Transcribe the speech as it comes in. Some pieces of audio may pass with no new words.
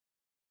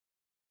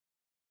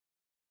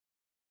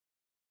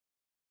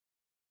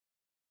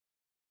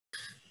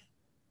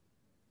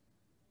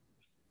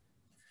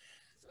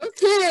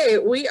Okay,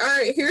 we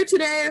are here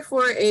today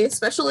for a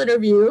special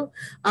interview.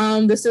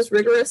 This is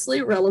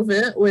Rigorously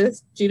Relevant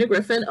with Gina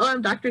Griffin. Oh,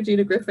 I'm Dr.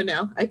 Gina Griffin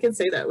now. I can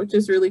say that, which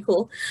is really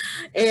cool.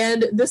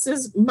 And this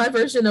is my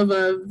version of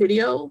a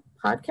video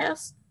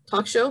podcast,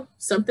 talk show,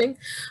 something.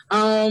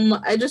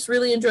 I just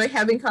really enjoy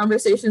having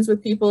conversations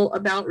with people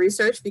about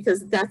research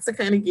because that's the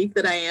kind of geek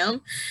that I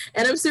am.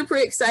 And I'm super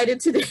excited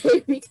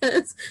today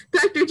because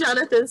Dr.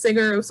 Jonathan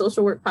Singer of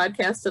Social Work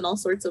Podcast and all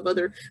sorts of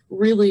other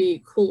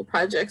really cool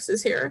projects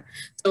is here.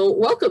 So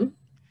welcome.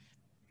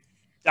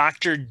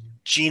 Dr.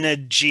 Gina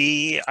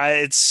G,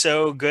 it's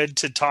so good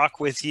to talk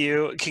with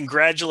you.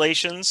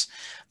 Congratulations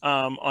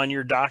on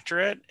your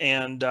doctorate,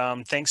 and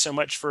thanks so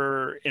much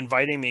for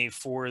inviting me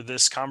for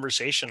this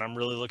conversation. I'm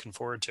really looking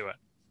forward to it.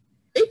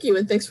 Thank you,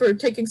 and thanks for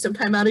taking some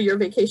time out of your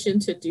vacation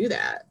to do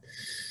that.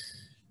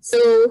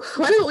 So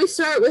why don't we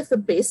start with the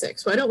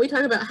basics? Why don't we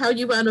talk about how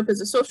you wound up as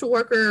a social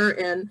worker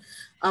and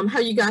how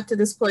you got to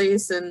this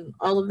place and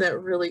all of that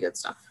really good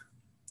stuff?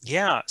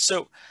 Yeah,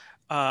 so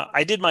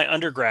I did my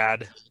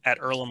undergrad at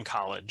Earlham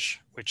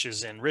College, which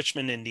is in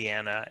Richmond,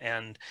 Indiana,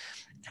 and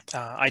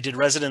I did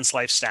residence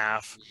life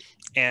staff.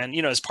 And,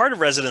 you know, as part of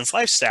residence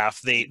life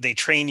staff, they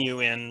train you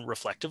in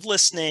reflective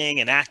listening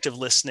and active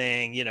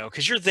listening, you know,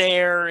 because you're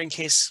there in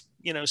case,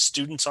 you know,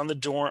 students on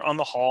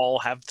the hall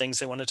have things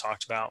they want to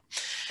talk about.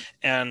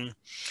 And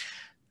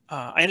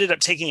I ended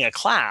up taking a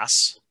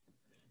class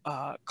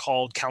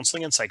called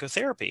Counseling and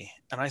Psychotherapy.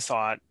 And I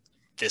thought,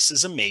 this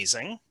is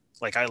amazing.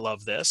 Like, I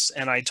love this.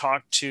 And I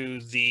talked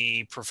to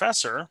the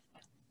professor,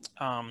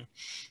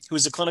 who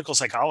is a clinical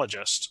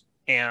psychologist.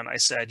 And I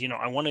said, you know,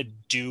 I want to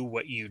do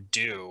what you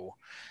do.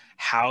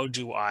 How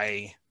do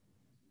I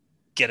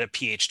get a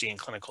PhD in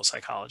clinical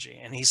psychology?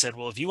 And he said,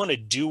 well, if you want to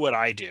do what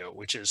I do,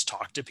 which is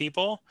talk to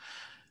people,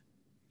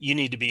 you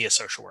need to be a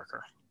social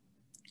worker.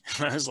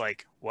 And I was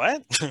like,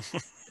 what?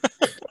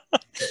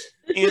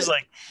 He's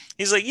like,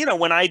 you know,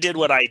 when I did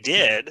what I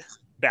did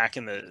back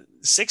in the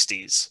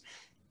 60s,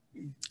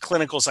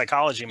 clinical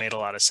psychology made a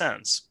lot of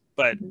sense.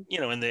 But,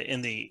 you know, in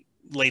the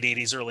late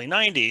 80s, early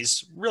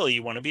 90s, really,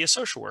 you want to be a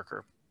social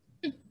worker.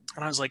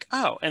 And I was like,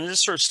 oh, and it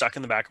just sort of stuck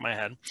in the back of my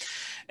head.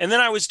 And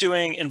then I was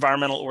doing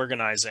environmental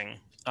organizing,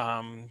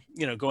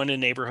 you know, going to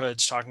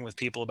neighborhoods, talking with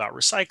people about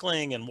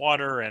recycling and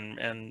water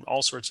and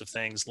all sorts of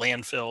things,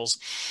 landfills,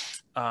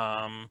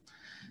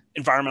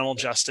 environmental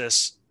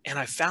justice. And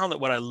I found that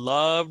what I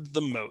loved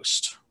the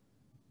most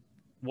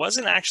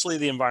wasn't actually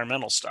the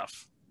environmental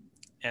stuff.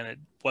 And it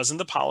wasn't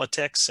the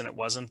politics and it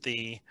wasn't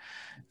the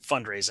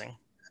fundraising.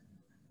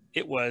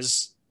 It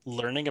was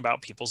learning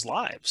about people's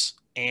lives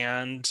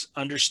and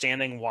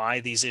understanding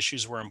why these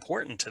issues were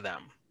important to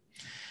them.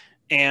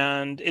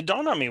 And it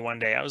dawned on me one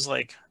day, I was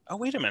like, oh,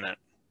 wait a minute.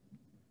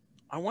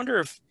 I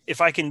wonder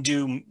if I can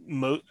do,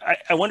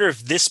 I wonder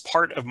if this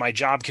part of my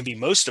job can be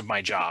most of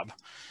my job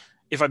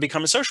if I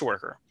become a social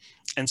worker.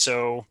 And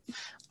so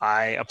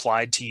I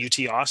applied to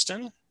UT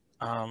Austin,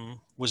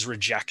 was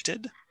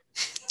rejected.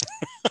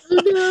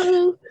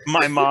 No.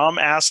 My mom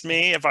asked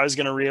me if I was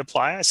going to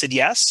reapply. I said,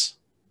 yes.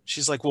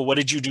 She's like, well, what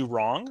did you do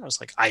wrong? I was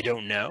like, I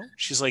don't know.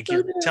 She's like,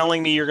 you're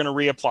telling me you're going to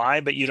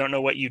reapply, but you don't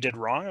know what you did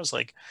wrong. I was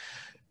like,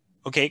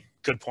 okay,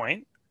 good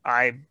point.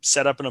 I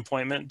set up an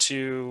appointment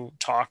to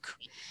talk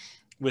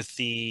with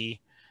the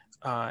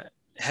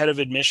head of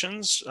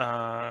admissions,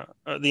 the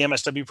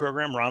MSW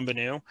program, Ron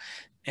Banu.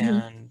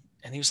 And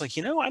he was like,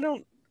 you know, I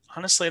don't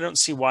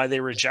see why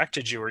they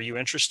rejected you. Are you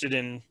interested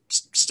in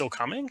still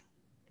coming?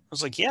 I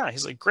was like, yeah.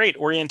 He's like, great.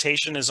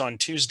 Orientation is on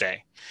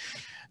Tuesday.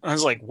 And I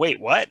was like, wait,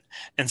 what?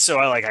 And so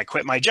I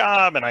quit my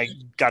job and I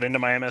got into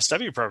my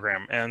MSW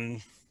program.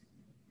 And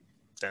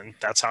then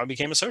that's how I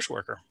became a social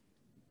worker.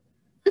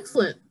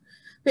 Excellent.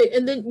 Okay,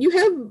 and then you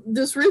have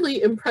this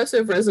really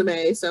impressive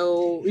resume.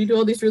 So you do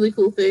all these really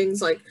cool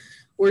things like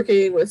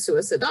working with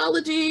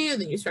suicidology,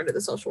 and then you started the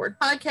social work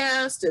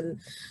podcast. And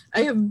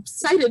I have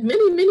cited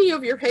many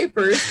of your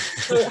papers.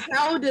 So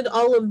how did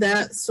all of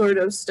that sort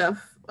of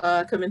stuff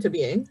come into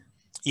being?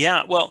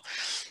 Yeah, well,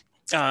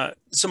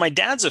 so my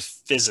dad's a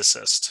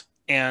physicist,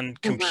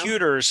 and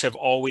computers have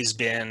always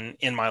been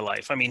in my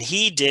life. I mean,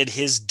 he did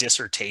his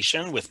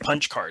dissertation with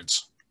punch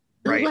cards,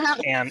 right? Wow.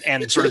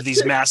 And sort of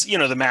these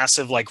the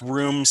massive like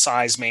room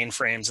size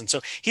mainframes. And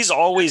so he's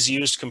always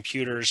used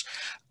computers.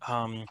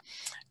 And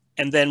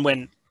then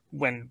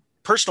when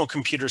personal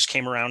computers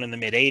came around in the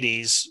mid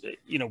 80s,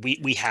 you know,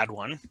 we had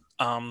one.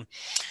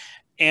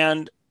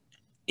 And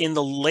in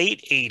the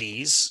late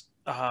 80s,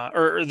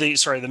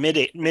 the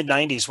mid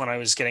 90s, when I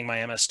was getting my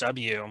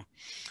MSW,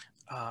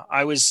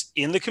 I was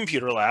in the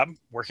computer lab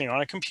working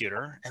on a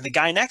computer, and the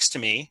guy next to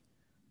me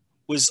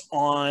was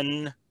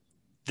on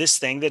this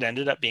thing that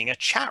ended up being a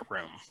chat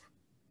room.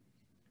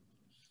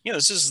 You know,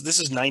 this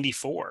is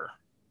 94.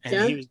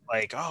 And he was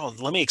like, oh,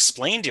 let me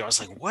explain to you. I was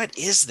like, what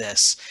is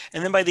this?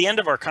 And then by the end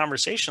of our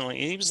conversation,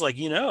 he was like,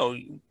 you know,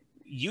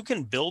 you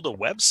can build a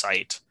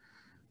website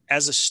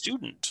as a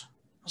student.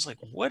 I was like,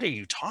 what are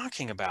you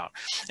talking about?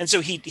 And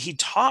so he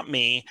taught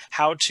me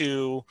how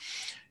to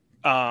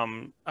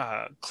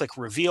click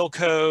reveal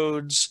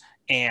codes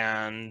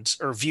and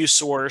or view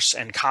source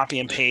and copy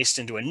and paste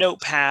into a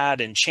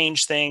notepad and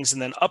change things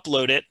and then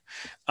upload it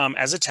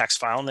as a text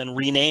file and then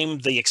rename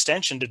the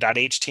extension to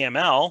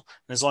 .html.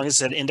 And as long as it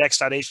said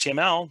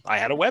index.html, I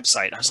had a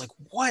website. I was like,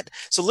 what?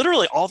 So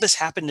literally all this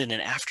happened in an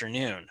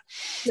afternoon.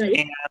 Nice.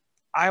 And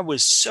I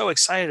was so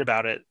excited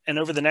about it. And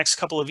over the next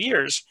couple of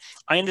years,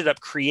 I ended up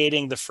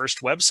creating the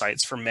first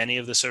websites for many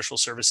of the social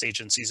service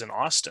agencies in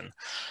Austin.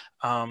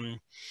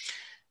 And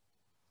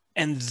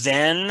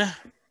then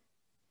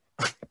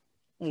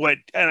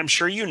and I'm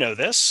sure you know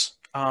this,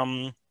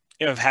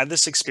 I've had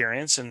this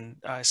experience, and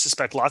I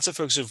suspect lots of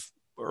folks who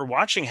are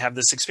watching have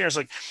this experience,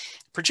 like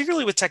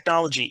particularly with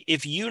technology.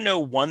 If you know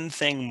one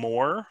thing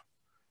more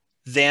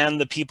than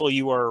the people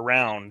you are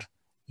around,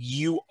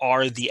 you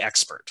are the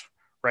expert,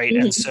 right?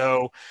 Mm-hmm. And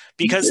so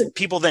because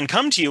people then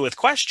come to you with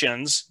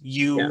questions,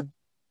 you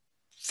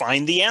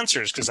find the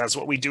answers, because that's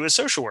what we do as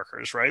social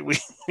workers, right? We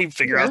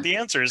figure out the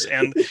answers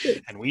and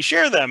we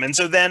share them. And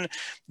so then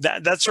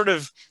that sort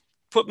of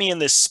put me in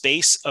this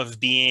space of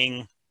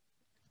being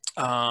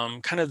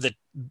kind of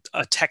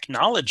a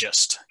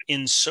technologist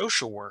in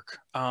social work.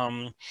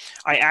 I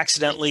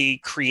accidentally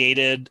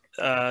created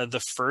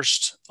the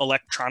first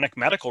electronic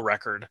medical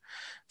record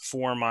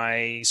for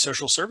my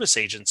social service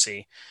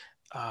agency.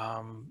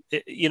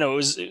 It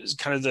was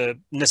kind of the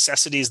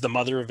necessity is the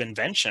mother of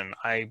invention.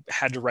 I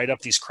had to write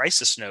up these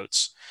crisis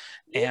notes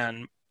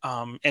and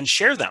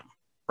share them,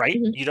 right?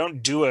 Mm-hmm. You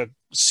don't do a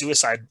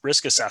suicide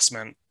risk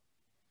assessment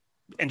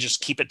and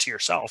just keep it to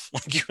yourself.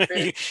 Like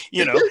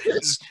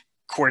there's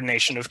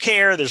coordination of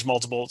care, there's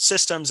multiple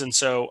systems. And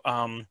so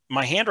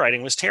my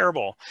handwriting was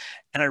terrible.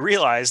 And I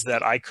realized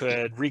that I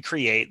could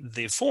recreate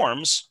the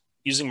forms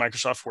using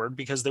Microsoft Word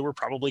because they were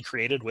probably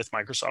created with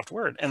Microsoft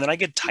Word. And then I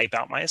could type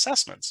out my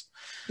assessments.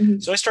 Mm-hmm.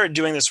 So I started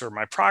doing this for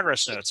my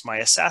progress notes, my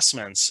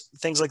assessments,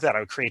 things like that. I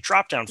would create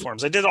drop-down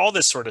forms. I did all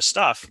this sort of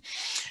stuff.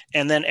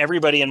 And then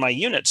everybody in my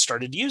unit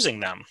started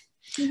using them.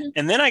 Mm-hmm.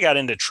 And then I got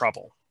into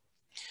trouble.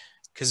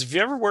 Because if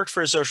you ever worked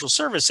for a social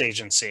service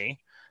agency,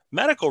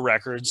 medical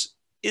records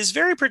is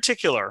very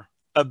particular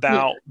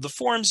about the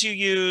forms you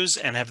use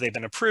and have they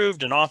been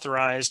approved and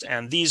authorized.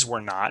 And these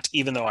were not,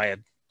 even though I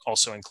had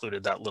also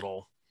included that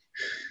little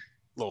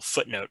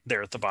footnote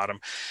there at the bottom.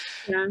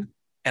 Yeah.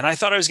 And I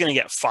thought I was going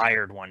to get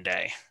fired one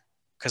day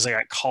because I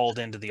got called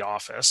into the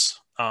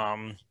office.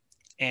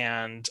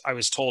 And I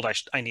was told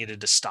I needed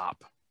to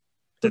stop,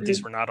 that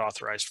these were not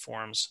authorized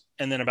forms.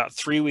 And then about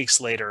 3 weeks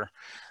later,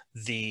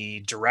 the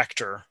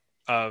director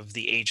of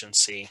the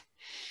agency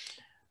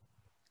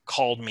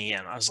called me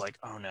in. I was like,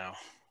 oh no,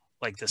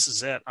 like this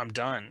is it, I'm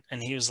done.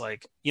 And he was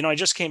like, I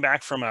just came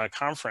back from a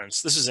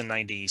conference. This was in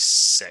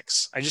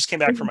 96. I just came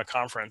back from a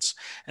conference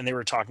and they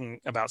were talking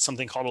about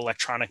something called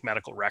electronic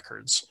medical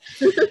records.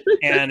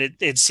 And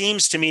it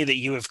seems to me that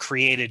you have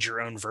created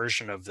your own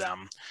version of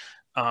them.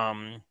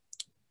 I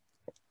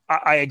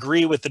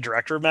agree with the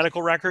director of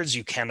medical records.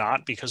 You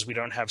cannot, because we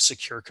don't have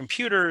secure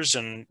computers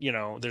and,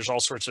 there's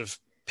all sorts of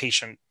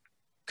patient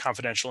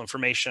confidential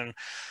information,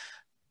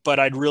 but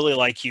I'd really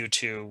like you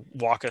to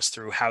walk us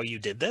through how you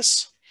did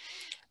this.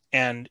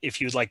 And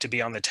if you'd like to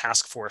be on the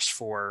task force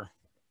for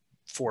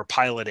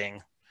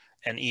piloting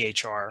an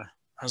EHR.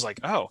 I was like,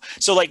 oh,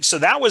 so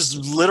that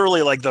was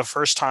literally like the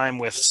first time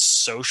with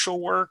social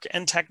work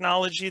and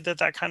technology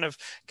that kind of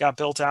got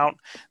built out.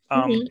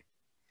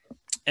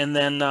 And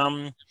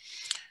then,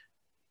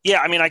 yeah,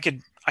 I mean, I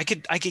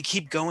could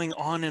keep going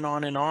on and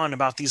on and on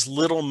about these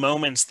little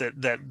moments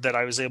that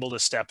I was able to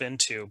step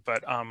into,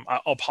 but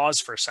I'll pause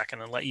for a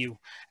second and let you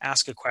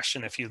ask a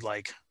question if you'd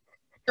like.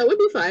 That would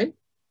be fine.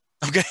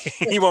 Okay.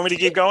 You want me to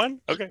keep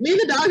going? Okay. Me and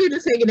the dog are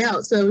just hanging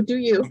out, so do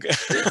you. Okay.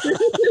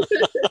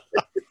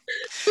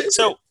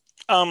 So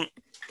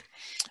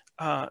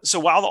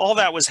while all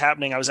that was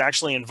happening, I was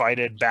actually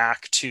invited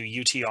back to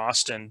UT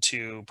Austin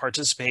to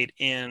participate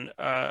in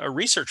a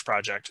research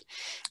project.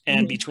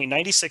 And between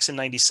 96 and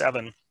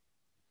 97,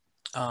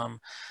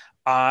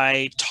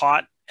 I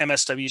taught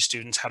MSW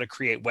students how to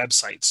create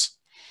websites.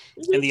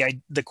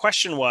 And the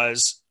question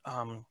was,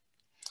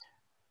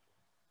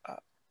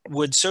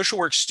 would social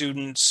work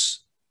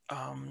students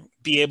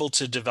be able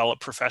to develop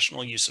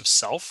professional use of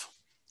self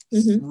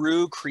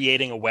through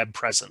creating a web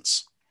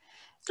presence?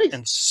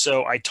 And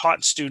so I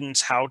taught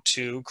students how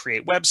to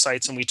create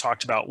websites, and we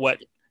talked about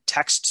what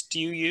text do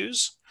you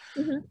use,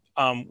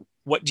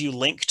 what do you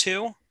link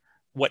to,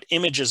 what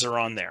images are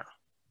on there.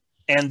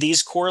 And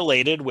these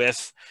correlated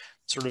with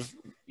sort of,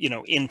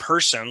 in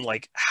person,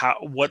 like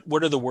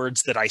what are the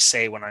words that I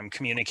say when I'm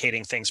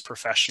communicating things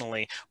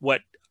professionally? What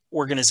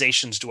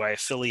organizations do I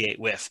affiliate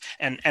with?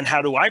 And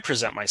how do I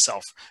present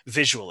myself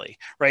visually,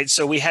 right?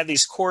 So we had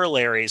these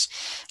corollaries,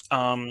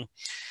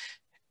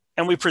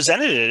 and we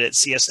presented it at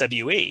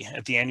CSWE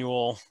at the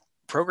annual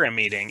program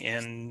meeting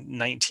in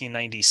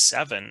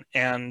 1997.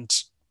 And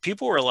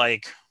people were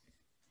like,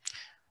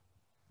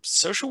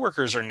 social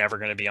workers are never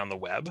going to be on the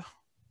web.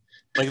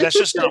 Like, that's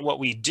just not what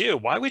we do.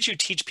 Why would you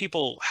teach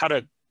people how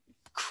to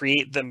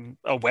create them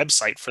a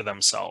website for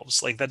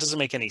themselves. Like, that doesn't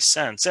make any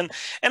sense. And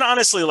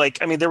honestly, like,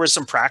 I mean, there was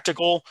some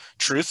practical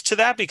truth to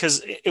that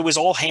because it was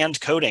all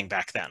hand coding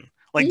back then.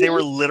 Like, they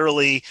were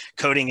literally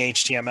coding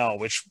HTML,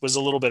 which was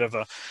a little bit of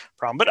a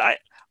problem. But I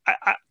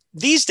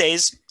these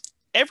days,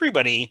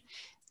 everybody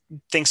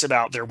thinks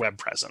about their web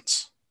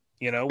presence,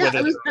 you know,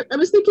 Yeah, I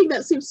was thinking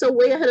that seems so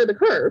way ahead of the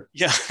curve.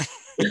 Yeah.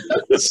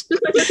 Just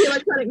like with the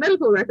electronic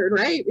medical record,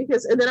 right?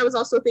 Because, and then I was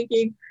also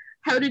thinking,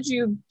 how did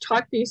you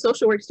talk these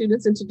social work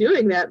students into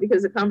doing that?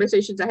 Because the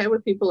conversations I have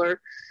with people are,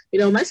 you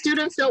know, my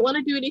students don't want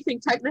to do anything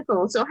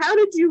technical. So how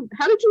did you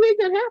make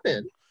that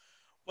happen?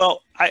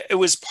 Well, it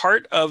was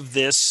part of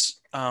this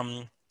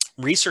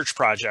research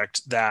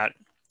project that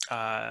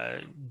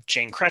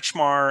Jane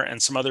Kretschmar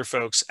and some other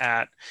folks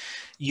at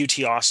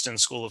UT Austin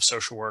School of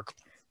Social Work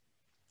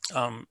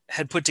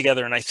had put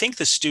together. And I think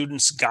the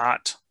students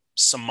got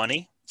some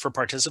money for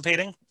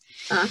participating.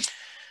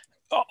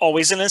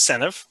 Always an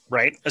incentive,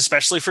 right?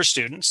 Especially for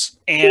students.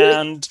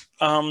 And,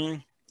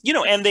 you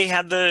know, and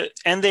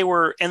they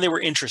were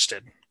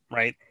interested,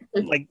 right?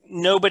 Like,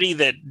 nobody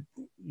that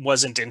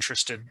wasn't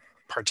interested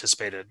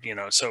participated, you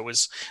know, so it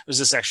was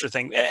this extra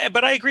thing.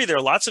 But I agree, there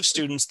are lots of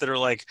students that are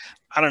like,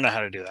 I don't know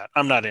how to do that.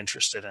 I'm not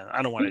interested in it.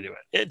 I don't want to do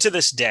it to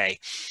this day.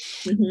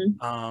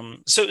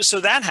 So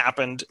that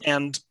happened.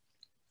 And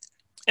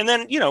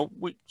then, you know,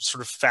 we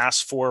sort of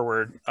fast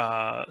forward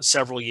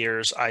several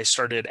years, I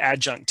started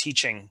adjunct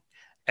teaching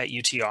at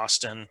UT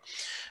Austin,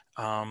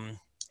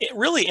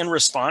 really in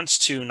response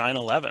to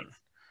 9/11.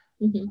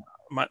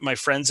 My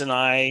friends and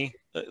I,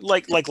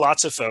 like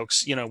lots of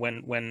folks, you know,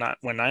 when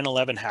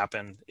 9/11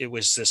 happened, it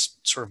was this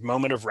sort of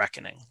moment of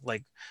reckoning.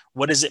 Like,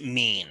 what does it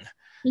mean?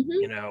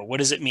 You know, what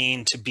does it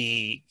mean to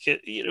be?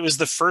 It was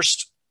the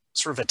first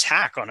sort of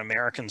attack on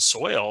American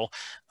soil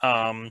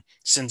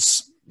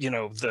since, you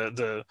know,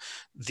 the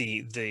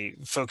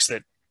folks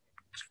that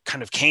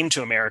kind of came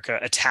to America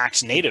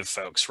attacked Native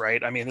folks,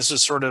 right? I mean, this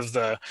is sort of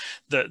the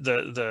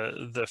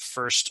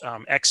first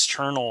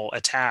external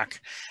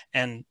attack,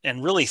 and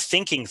really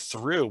thinking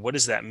through, what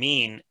does that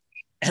mean?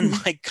 And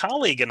my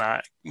colleague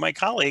Nate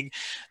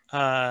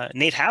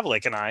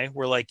Havlick and I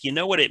were like, you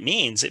know what it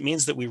means? It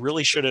means that we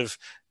really should have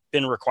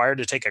been required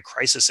to take a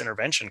crisis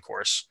intervention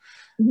course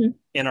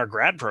in our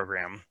grad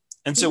program.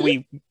 And so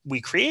we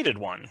created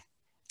one,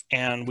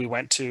 and we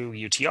went to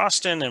UT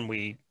Austin and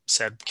we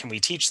said, can we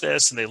teach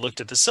this? And they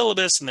looked at the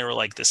syllabus and they were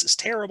like, this is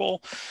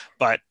terrible,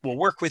 but we'll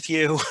work with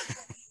you.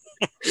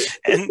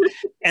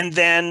 and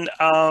then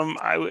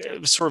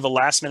it was sort of a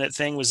last minute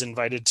thing, was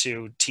invited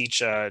to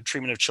teach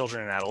treatment of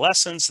children and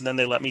adolescents. And then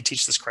they let me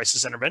teach this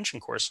crisis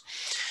intervention course.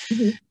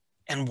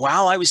 And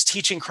while I was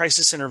teaching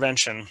crisis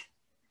intervention,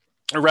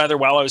 or rather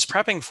while I was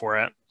prepping for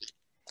it,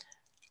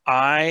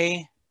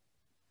 I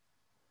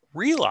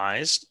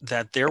realized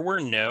that there were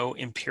no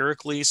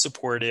empirically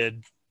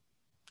supported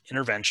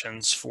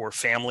interventions for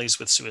families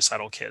with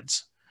suicidal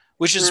kids,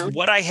 which is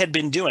what I had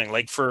been doing.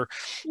 Like, for,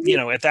 you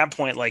know, at that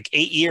point, like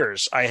 8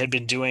 years, I had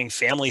been doing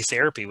family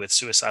therapy with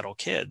suicidal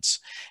kids.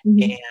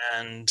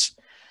 And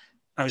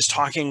I was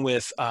talking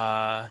with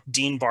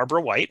Dean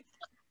Barbara White,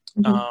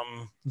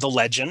 the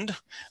legend.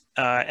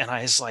 And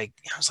I was like,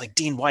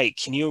 Dean White,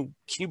 can you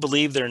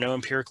believe there are no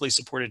empirically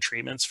supported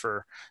treatments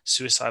for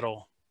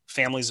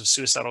families of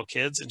suicidal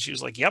kids? And she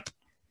was like, yep.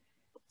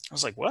 I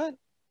was like, what?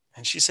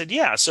 And she said,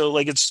 yeah. So,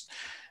 like, it's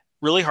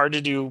really hard to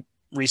do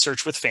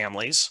research with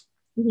families,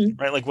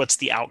 right? Like, what's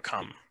the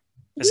outcome?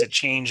 Does it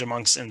change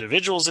amongst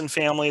individuals and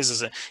families?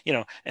 Is it, you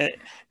know,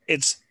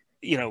 it's,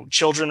 you know,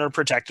 children are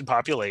protected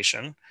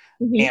population,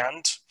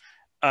 and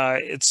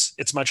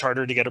it's much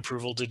harder to get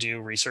approval to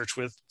do research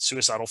with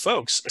suicidal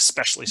folks,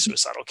 especially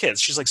suicidal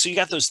kids. She's like, so you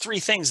got those three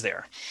things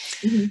there.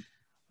 I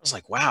was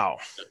like, wow.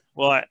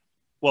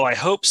 Well, I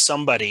hope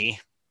somebody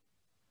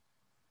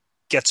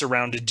gets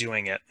around to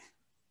doing it.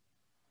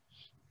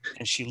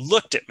 And she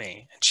looked at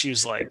me and she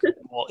was like,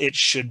 well, it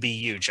should be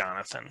you,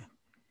 Jonathan,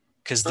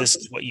 because this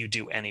is what you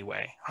do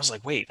anyway. I was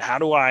like, wait, how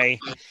do I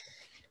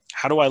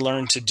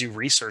learn to do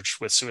research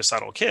with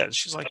suicidal kids?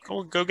 She's like,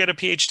 oh, go get a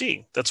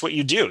PhD. That's what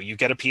you do. You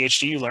get a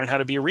PhD, you learn how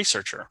to be a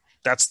researcher.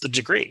 That's the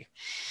degree.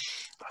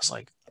 I was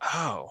like,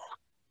 oh,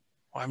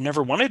 well, I've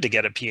never wanted to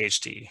get a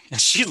PhD.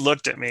 And she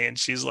looked at me and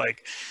she's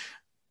like,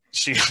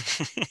 she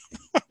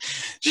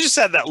just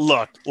had that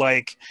look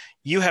like,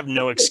 you have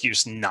no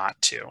excuse not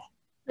to,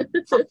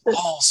 for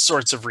all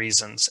sorts of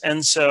reasons.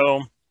 And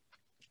so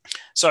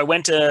I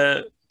went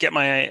to get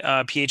my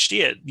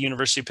PhD at the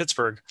University of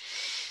Pittsburgh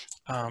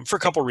for a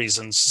couple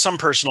reasons. Some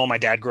personal, my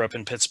dad grew up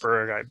in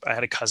Pittsburgh. I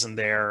had a cousin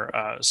there,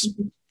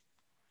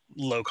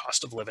 low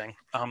cost of living.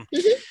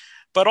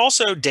 But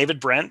also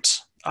David Brent,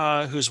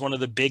 who's one of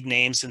the big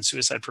names in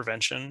suicide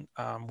prevention,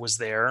 was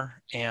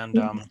there. And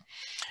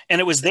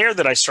it was there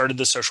that I started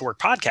the Social Work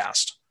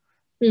Podcast,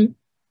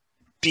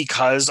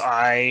 because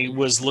I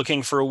was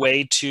looking for a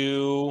way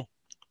to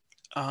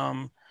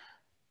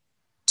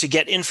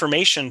get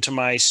information to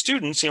my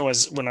students. You know,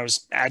 when I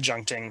was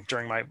adjuncting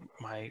during my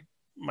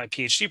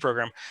PhD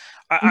program,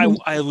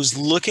 I was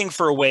looking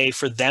for a way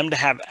for them to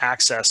have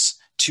access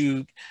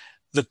to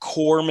the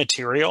core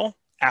material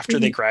after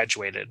they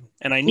graduated.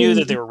 And I knew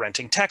that they were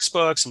renting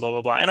textbooks and blah,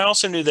 blah, blah. And I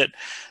also knew that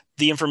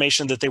the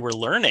information that they were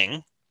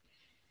learning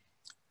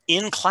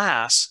in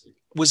class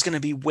was going to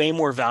be way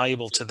more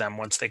valuable to them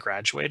once they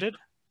graduated.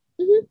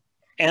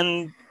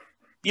 And,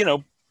 you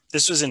know,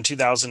 this was in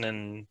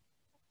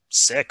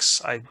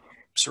 2006. I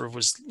sort of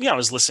was, I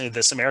was listening to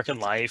This American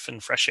Life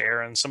and Fresh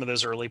Air and some of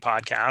those early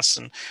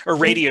podcasts or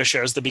radio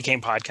shows that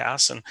became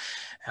podcasts. And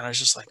I was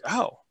just like,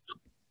 oh,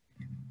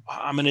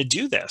 I'm going to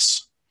do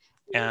this.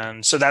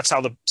 And so that's how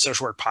the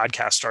social work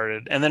podcast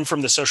started. And then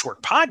from the social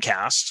work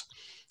podcast,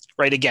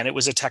 right, again, it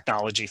was a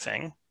technology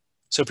thing.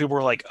 So people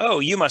were like, oh,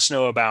 you must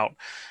know about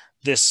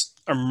this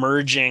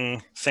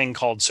emerging thing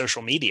called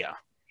social media,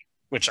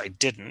 which I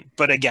didn't.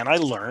 But again, I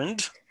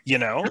learned,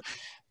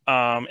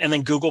 and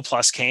then Google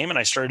Plus came and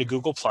I started a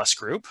Google Plus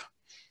group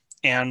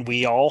and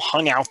we all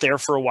hung out there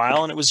for a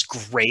while and it was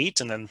great.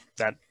 And then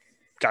that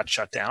got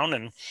shut down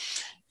and,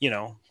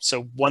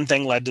 so one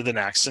thing led to the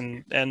next.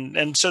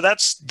 And so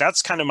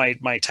that's kind of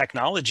my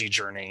technology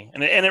journey.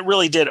 And it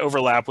really did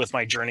overlap with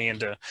my journey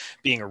into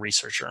being a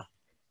researcher.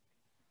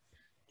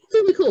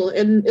 Really cool,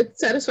 and it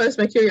satisfies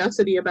my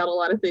curiosity about a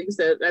lot of things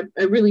that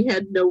I really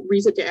had no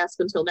reason to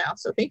ask until now,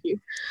 so thank you.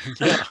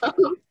 Yeah.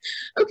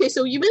 Okay,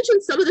 so you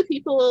mentioned some of the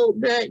people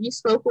that you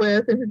spoke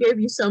with and who gave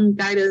you some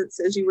guidance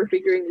as you were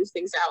figuring these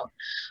things out.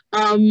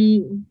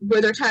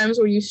 Were there times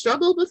where you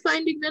struggled with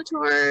finding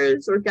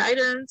mentors or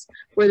guidance?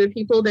 Were there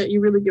people that you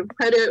really give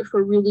credit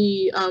for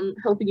really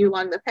helping you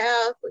along the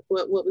path? Like,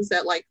 what was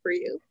that like for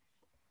you?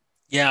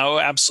 Yeah, oh,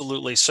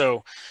 absolutely.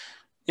 So,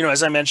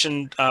 as I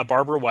mentioned,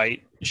 Barbara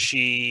White,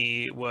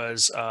 she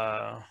was,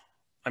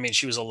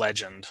 she was a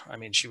legend. I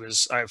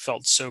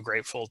felt so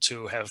grateful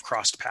to have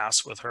crossed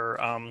paths with her.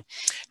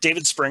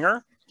 David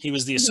Springer, he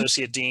was the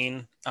associate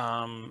dean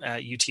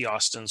at UT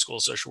Austin School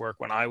of Social Work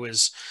when I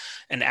was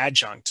an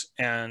adjunct.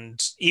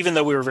 And even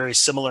though we were very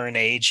similar in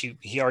age,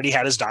 he already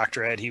had his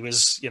doctorate. He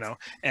was,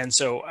 and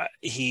so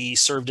he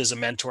served as a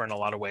mentor in a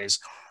lot of ways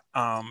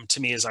to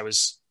me as I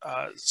was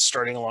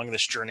starting along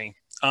this journey.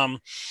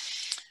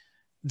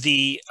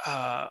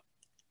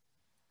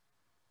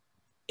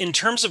 In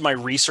terms of my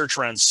research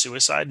around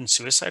suicide and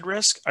suicide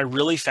risk, I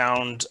really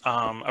found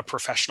a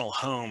professional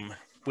home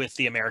with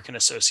the American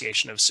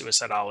Association of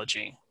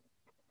Suicidology.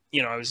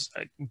 I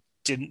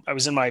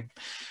was in my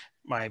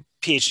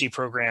PhD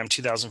program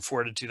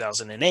 2004 to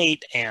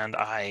 2008, and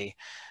I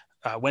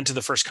went to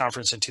the first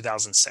conference in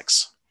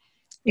 2006,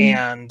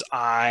 and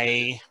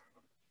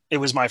it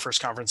was my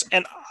first conference,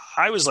 and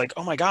I was like,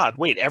 oh my God,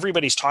 wait,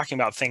 everybody's talking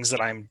about things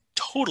that I'm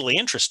totally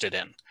interested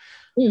in.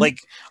 Like,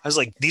 I was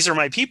like, these are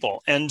my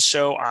people. And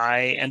so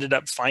I ended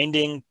up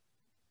finding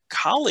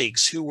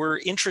colleagues who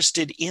were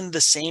interested in the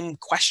same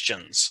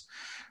questions,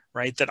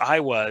 right, that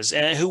I was,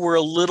 and who were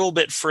a little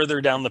bit further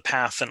down the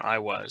path than I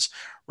was,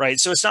 right?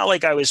 So it's not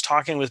like I was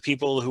talking with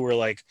people who were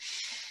like,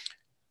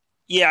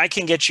 yeah, I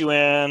can get you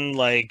in,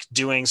 like,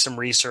 doing some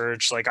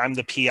research. Like, I'm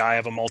the PI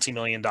of a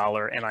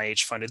multi-million-dollar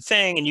NIH funded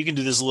thing, and you can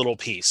do this little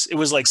piece. It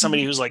was like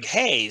somebody who's like,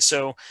 hey,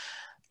 so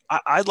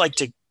I'd like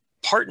to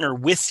partner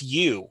with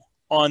you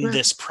on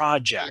this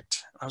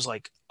project. I was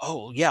like,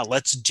 oh yeah,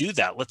 let's do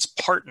that. Let's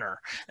partner.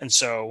 And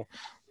so,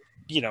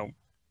 I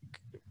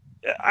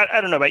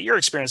don't know about your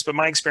experience, but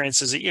my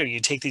experience is that,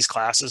 you take these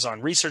classes on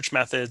research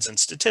methods and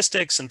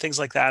statistics and things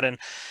like that.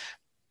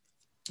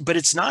 But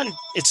it's not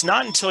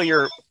until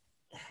you're,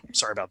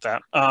 sorry about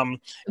that.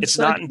 It's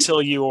not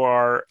until you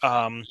are,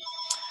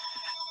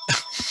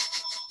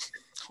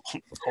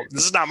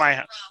 this is not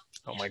my,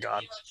 oh my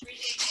God.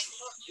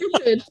 You're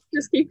good.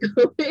 Just keep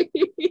going.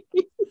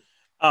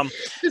 I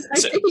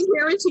can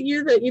guarantee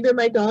you that either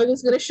my dog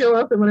is going to show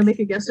up and want to make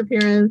a guest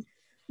appearance,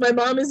 my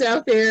mom is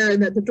out there,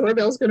 and that the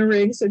doorbell's going to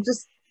ring. So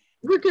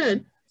we're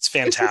good. It's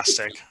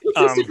fantastic. It's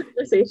just a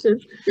conversation.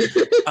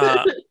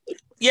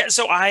 Yeah.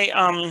 So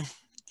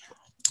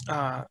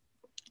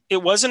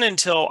it wasn't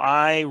until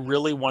I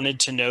really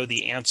wanted to know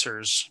the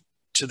answers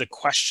to the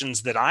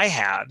questions that I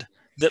had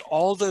that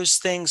all those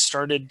things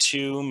started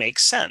to make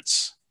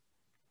sense.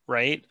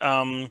 Right.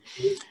 And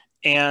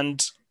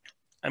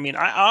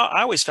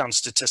I always found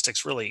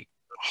statistics really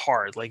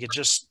hard. Like,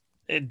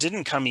 it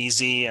didn't come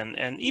easy,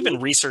 and even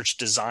research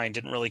design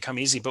didn't really come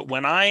easy. But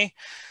when I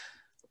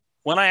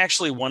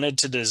actually wanted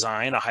to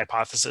design a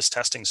hypothesis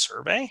testing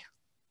survey,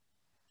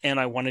 and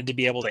I wanted to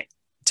be able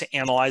to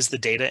analyze the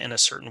data in a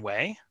certain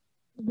way,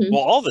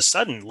 well, all of a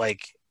sudden,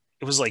 like,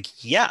 it was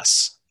like,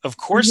 yes, of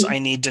course I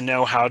need to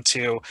know how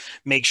to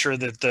make sure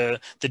that the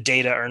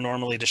data are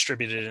normally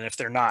distributed. And if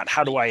they're not,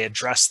 how do I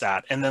address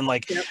that? And then,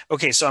 like,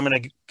 okay, so I'm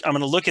going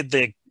to look at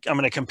I'm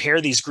going to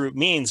compare these group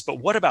means, but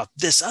what about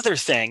this other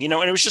thing? And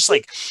it was just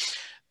like,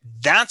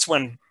 that's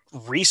when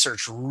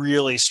research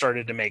really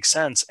started to make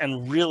sense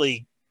and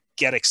really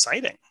get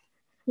exciting.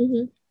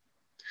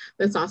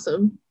 That's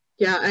awesome.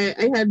 Yeah.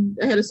 I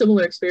had a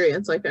similar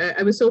experience. Like,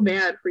 I was so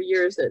mad for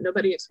years that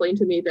nobody explained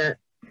to me that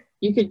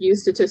you could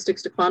use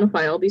statistics to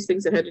quantify all these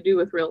things that had to do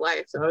with real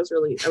life. So I was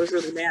really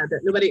mad that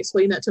nobody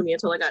explained that to me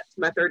until I got to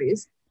my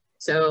 30s.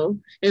 So,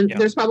 and Yeah.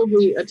 there's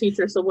probably a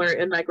teacher somewhere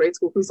in my grade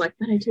school who's like,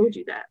 but I told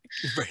you that.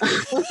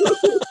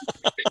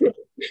 Right.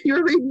 You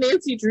were reading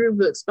Nancy Drew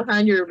books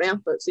behind your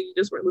math book, so you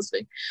just weren't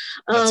listening.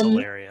 That's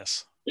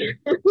hilarious. Can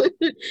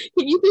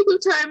you think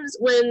of times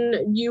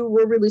when you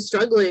were really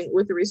struggling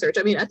with the research?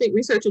 I mean, I think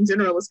research in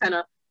general was kind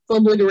of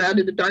fumbling around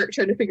in the dark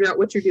trying to figure out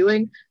what you're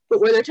doing. But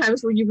were there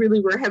times where you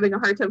really were having a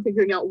hard time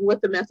figuring out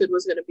what the method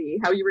was going to be,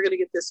 how you were going to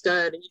get this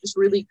done, and you just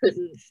really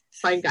couldn't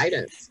find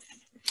guidance?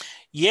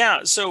 Yeah.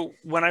 So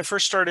when I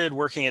first started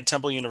working at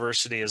Temple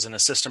University as an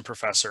assistant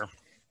professor,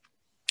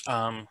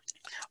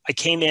 I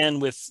came in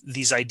with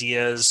these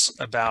ideas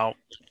about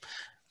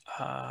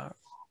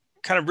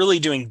kind of really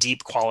doing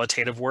deep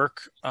qualitative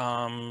work,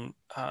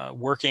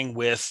 working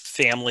with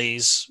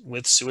families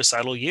with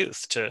suicidal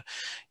youth to,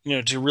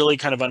 to really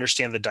kind of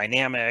understand the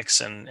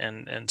dynamics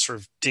and sort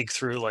of dig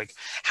through like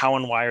how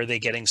and why are they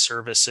getting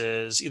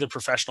services, either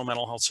professional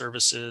mental health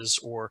services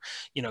or,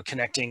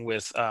 connecting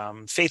with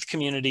faith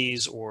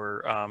communities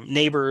or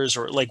neighbors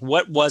or like,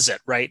 what was it,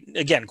 right?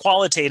 Again,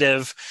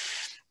 qualitative,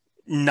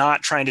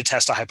 not trying to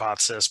test a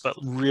hypothesis, but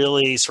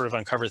really sort of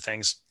uncover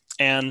things.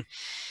 And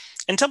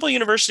Temple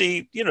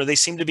University, they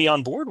seemed to be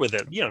on board with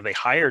it. They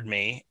hired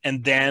me,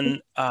 and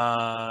then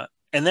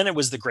it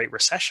was the Great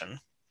Recession,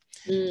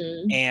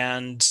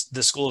 and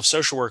the School of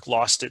Social Work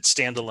lost its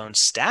standalone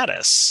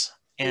status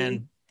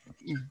and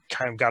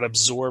kind of got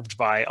absorbed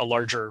by a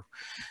larger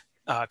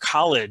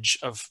college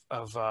of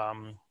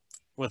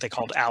what they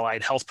called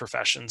allied health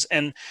professions.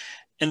 And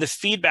the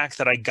feedback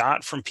that I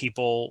got from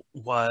people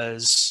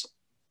was,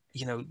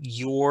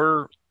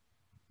 your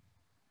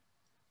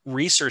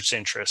research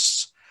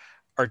interests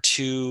are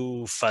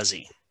too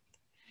fuzzy.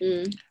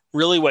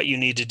 Really what you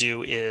need to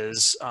do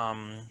is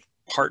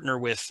partner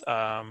with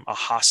a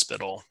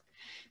hospital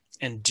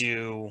and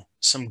do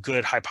some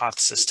good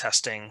hypothesis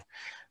testing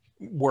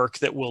work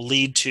that will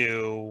lead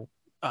to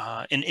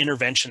an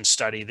intervention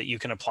study that you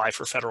can apply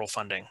for federal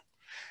funding,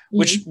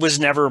 which was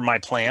never my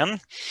plan.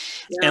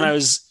 And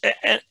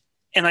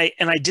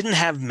I didn't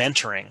have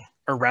mentoring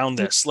around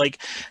this.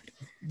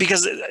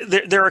 Because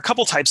there are a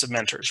couple types of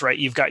mentors, right?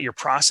 You've got your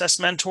process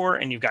mentor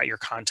and you've got your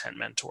content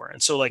mentor.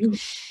 And so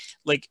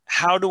like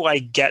how do I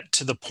get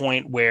to the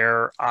point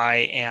where I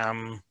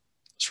am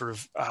sort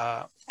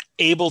of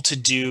able to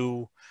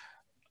do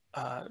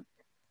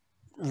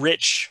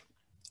rich,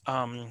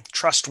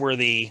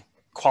 trustworthy,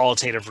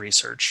 qualitative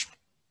research,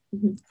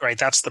 right?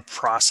 That's the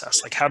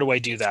process. Like, how do I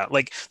do that?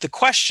 Like the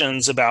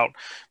questions about,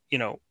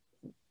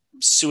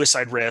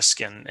 suicide risk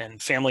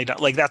and family,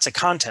 like that's a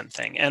content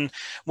thing. And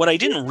what I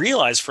didn't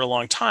realize for a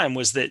long time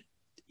was that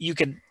you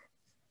could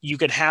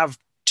have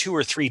 2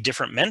 or 3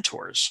 different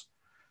mentors,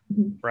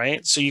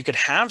 right? So you could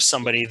have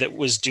somebody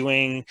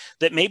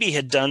that maybe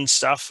had done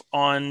stuff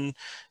on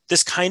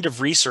this kind of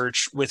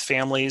research with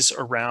families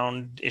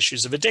around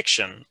issues of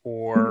addiction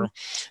or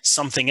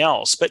something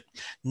else, but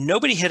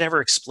nobody had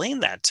ever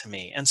explained that to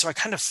me. And so I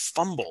kind of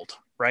fumbled,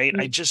 right?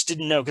 I just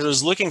didn't know, because I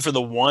was looking for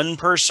the one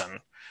person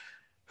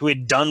who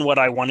had done what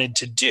I wanted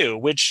to do,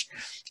 which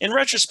in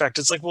retrospect,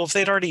 it's like, well, if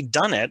they'd already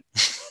done it,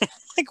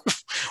 like,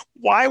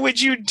 why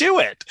would you do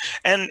it?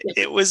 And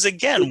it was,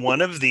 again,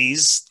 one of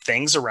these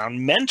things around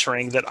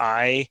mentoring that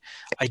I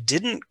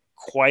didn't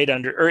quite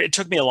or it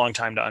took me a long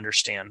time to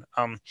understand.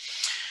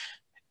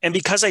 And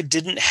because I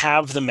didn't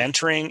have the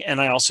mentoring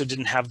and I also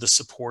didn't have the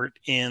support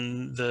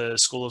in the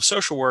School of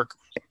Social Work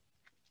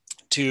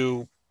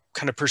to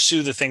kind of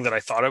pursue the thing that I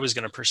thought I was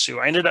going to pursue,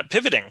 I ended up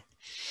pivoting.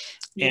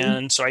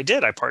 And so I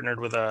did. I partnered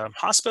with a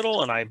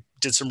hospital and I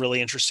did some really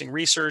interesting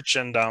research,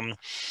 and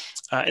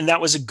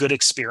that was a good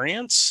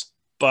experience.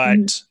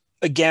 But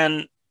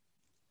again,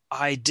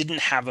 I didn't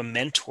have a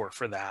mentor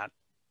for that.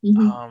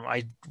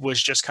 I was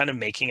just kind of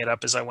making it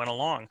up as I went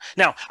along.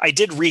 Now, I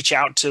did reach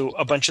out to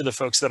a bunch of the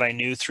folks that I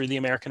knew through the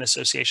American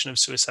Association of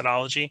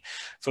Suicidology,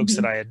 folks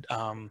that I had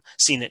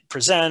seen it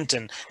present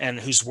and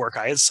whose work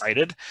I had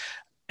cited.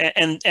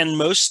 And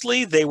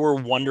mostly they were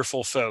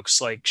wonderful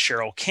folks like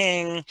Cheryl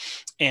King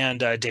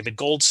and David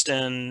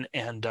Goldston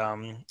and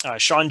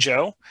Sean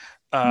Joe,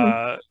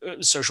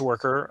 social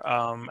worker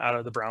out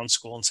of the Brown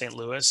School in St.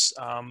 Louis.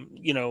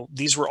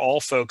 These were all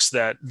folks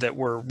that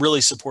were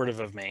really supportive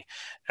of me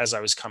as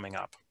I was coming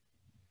up.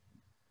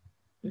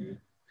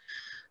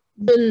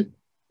 Then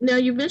now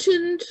you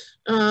mentioned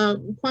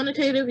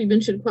quantitative, you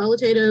mentioned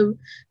qualitative. Do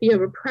you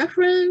have a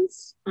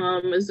preference?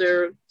 Is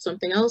there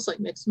something else like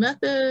mixed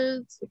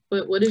methods?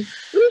 What is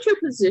your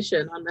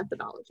position on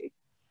methodology?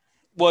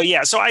 Well,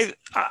 yeah. So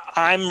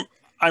I'm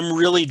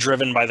really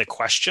driven by the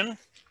question,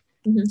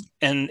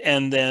 and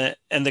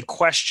the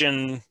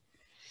question.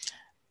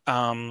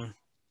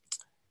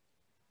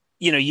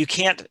 You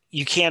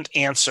can't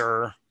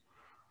answer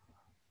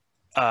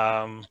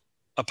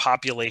a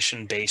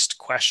population-based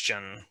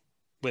question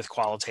with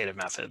qualitative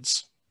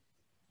methods,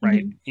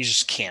 right? You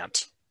just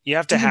can't. You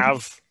have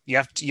to you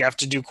have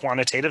to do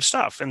quantitative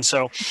stuff. And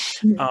so,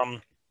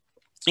 some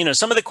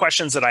of the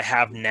questions that I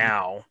have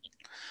now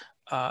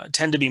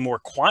tend to be more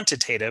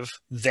quantitative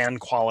than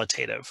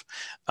qualitative,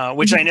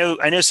 which I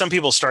know some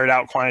people started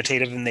out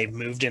quantitative and they've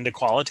moved into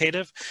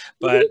qualitative,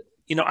 but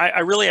I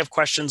really have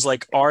questions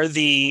like, are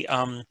the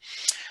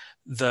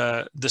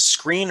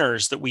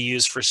screeners that we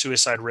use for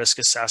suicide risk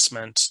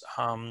assessment,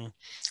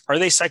 are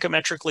they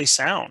psychometrically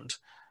sound?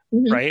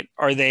 Right?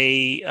 Are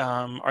they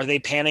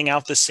panning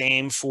out the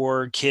same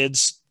for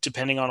kids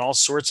depending on all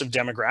sorts of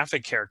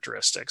demographic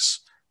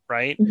characteristics?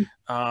 Right?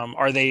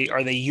 Are they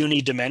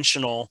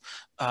unidimensional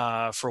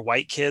for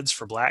white kids,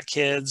 for Black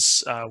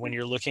kids? When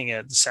you're looking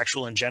at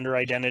sexual and gender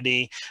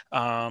identity,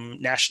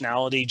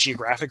 nationality,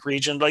 geographic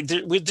region, like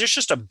there's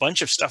just a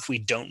bunch of stuff we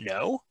don't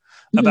know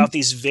about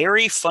these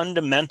very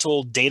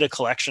fundamental data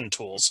collection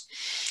tools.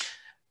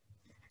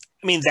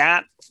 I mean,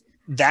 that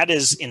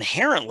is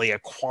inherently a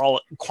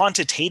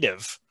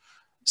quantitative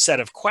set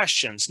of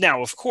questions.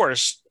 Now, of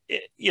course,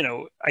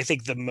 I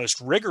think the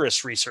most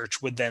rigorous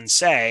research would then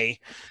say,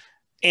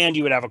 and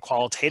you would have a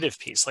qualitative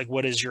piece, like,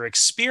 what is your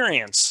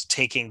experience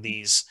taking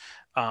these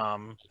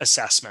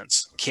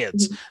assessments,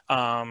 kids,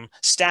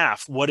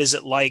 staff, what is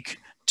it like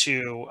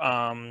to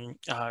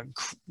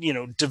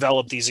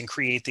develop these and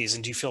create these,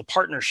 and do you feel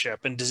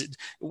partnership, and does it,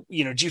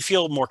 do you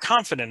feel more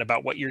confident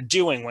about what you're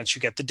doing once you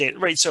get the data,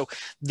 right? So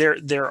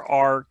there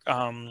are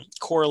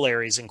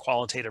corollaries in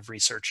qualitative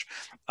research,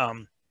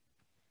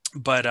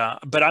 but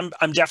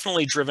I'm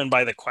definitely driven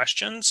by the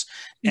questions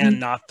and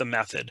not the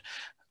method.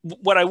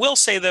 What I will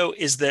say though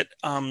is that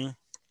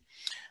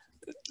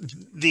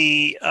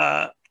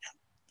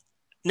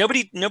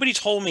nobody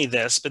told me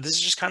this, but this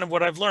is just kind of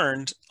what I've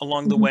learned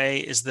along the way,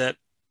 is that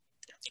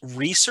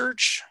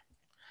research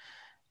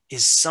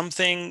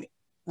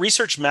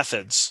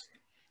methods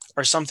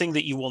are something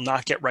that you will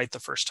not get right the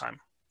first time.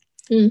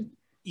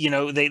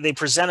 They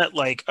present it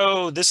like,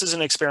 oh, this is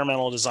an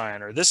experimental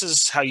design, or this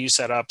is how you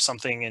set up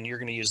something and you're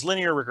going to use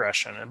linear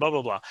regression and blah,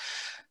 blah, blah.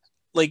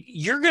 Like,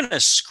 you're going to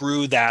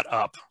screw that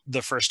up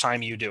the first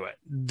time you do it.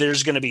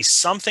 There's going to be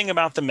something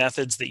about the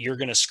methods that you're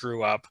going to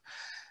screw up.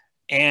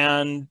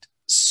 And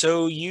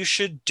so you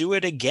should do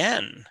it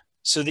again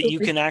so that you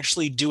can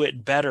actually do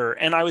it better.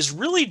 And I was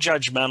really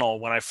judgmental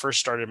when I first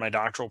started my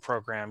doctoral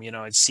program.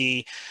 I'd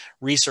see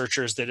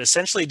researchers that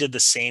essentially did the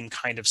same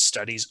kind of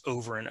studies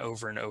over and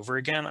over and over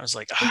again. I was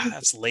like,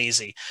 that's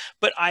lazy.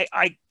 But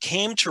I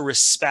came to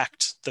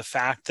respect the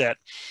fact that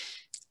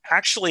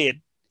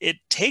actually it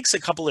takes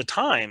a couple of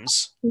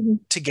times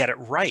to get it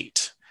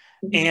right.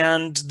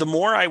 And the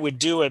more I would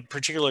do a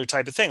particular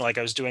type of thing, like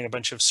I was doing a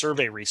bunch of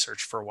survey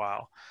research for a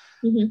while,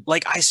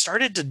 like I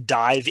started to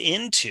dive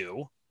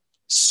into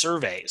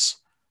surveys,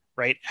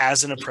 right,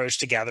 as an approach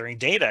to gathering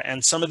data,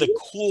 and some of the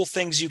cool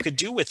things you could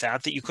do with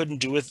that you couldn't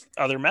do with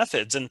other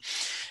methods. And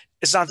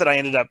it's not that I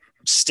ended up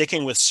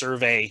sticking with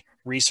survey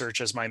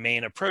research as my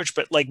main approach,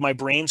 but like my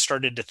brain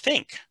started to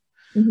think,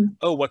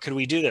 oh, what could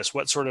we do this?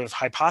 What sort of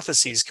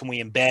hypotheses can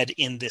we embed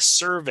in this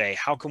survey?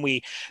 How can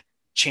we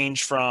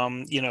change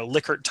from,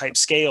 Likert type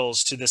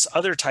scales to this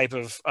other type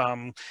of,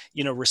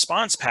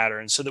 response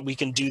pattern so that we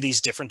can do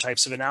these different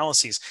types of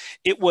analyses?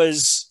 It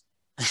was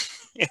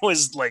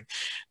like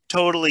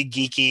totally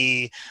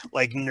geeky,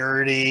 like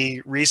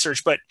nerdy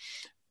research, but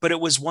it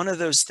was one of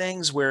those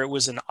things where it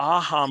was an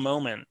aha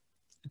moment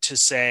to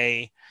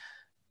say,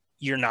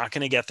 you're not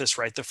going to get this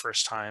right the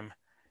first time.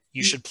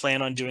 You should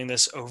plan on doing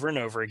this over and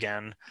over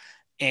again.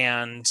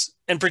 And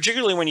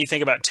particularly when you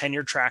think about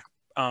tenure track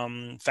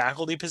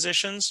faculty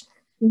positions,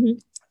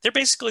 they're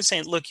basically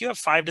saying, look, you have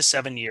 5 to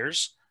 7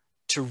 years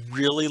to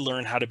really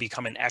learn how to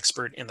become an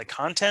expert in the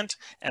content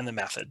and the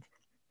method.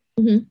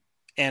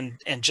 And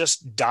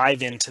just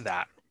dive into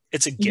that.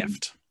 It's a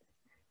gift.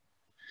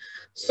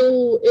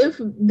 So if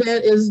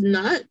that is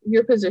not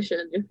your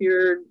position, if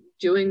you're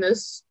doing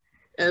this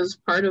as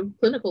part of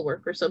clinical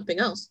work or something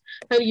else,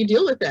 how do you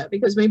deal with that?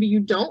 Because maybe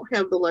you don't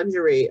have the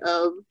luxury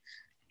of,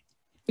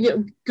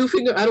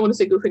 goofing, I don't want to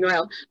say goofing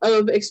around,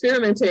 of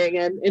experimenting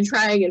and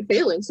trying and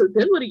failing. So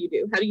then what do you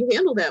do? How do you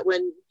handle that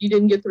when you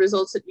didn't get the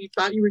results that you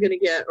thought you were going to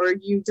get, or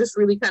you just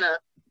really kind of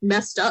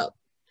messed up?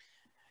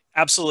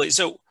 Absolutely.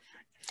 So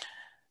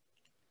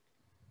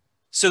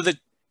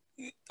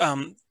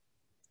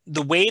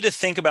the way to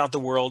think about the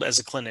world as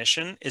a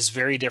clinician is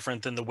very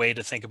different than the way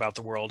to think about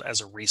the world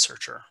as a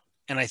researcher.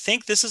 And I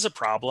think this is a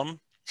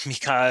problem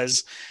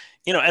because,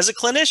 as a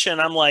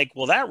clinician, I'm like,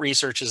 well, that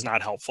research is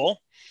not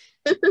helpful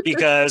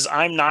because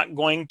I'm not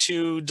going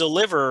to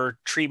deliver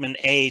treatment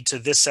A to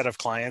this set of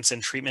clients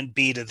and treatment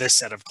B to this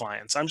set of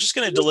clients. I'm just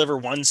going to deliver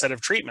one set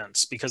of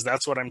treatments because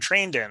that's what I'm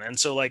trained in. And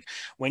so, like,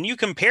 when you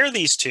compare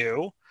these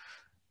two,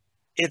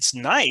 it's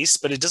nice,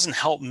 but it doesn't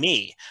help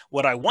me.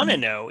 What I want to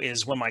know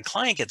is when my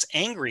client gets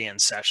angry in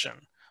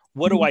session,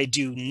 what do I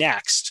do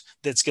next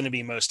that's going to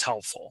be most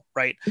helpful,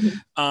 right?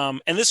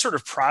 And this sort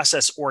of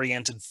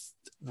process-oriented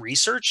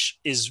research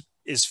is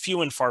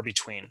few and far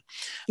between.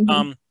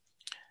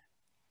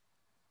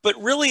 But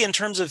really, in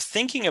terms of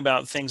thinking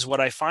about things, what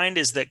I find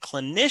is that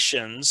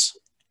clinicians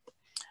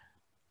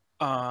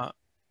are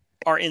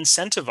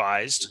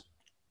incentivized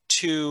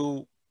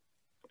to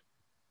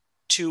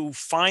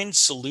find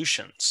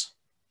solutions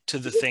to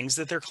the things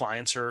that their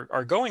clients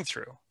are going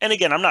through. And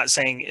again, I'm not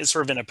saying it's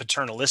sort of in a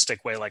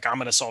paternalistic way, like I'm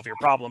going to solve your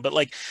problem, but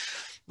like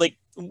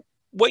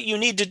what you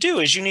need to do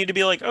is you need to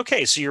be like,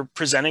 okay, so you're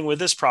presenting with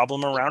this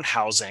problem around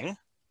housing.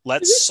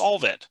 Let's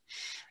solve it.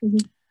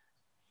 Mm-hmm.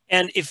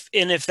 And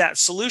if that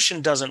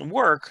solution doesn't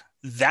work,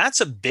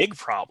 that's a big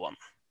problem.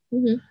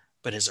 Mm-hmm.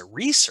 But as a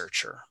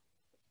researcher,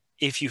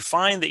 if you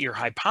find that your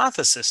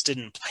hypothesis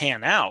didn't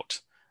pan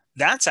out,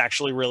 that's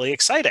actually really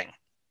exciting.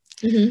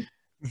 Mm-hmm.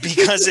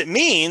 Because it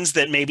means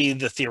that maybe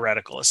the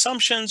theoretical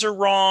assumptions are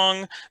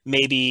wrong.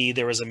 Maybe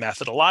there was a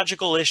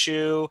methodological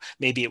issue.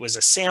 Maybe it was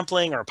a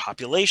sampling or a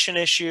population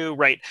issue,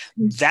 right?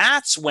 Mm-hmm.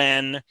 That's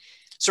when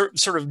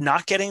sort of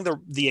not getting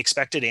the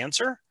expected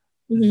answer,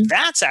 Mm-hmm.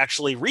 that's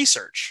actually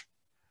research.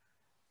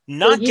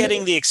 Not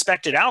getting the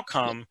expected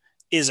outcome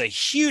is a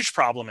huge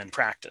problem in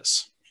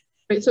practice.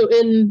 Right. So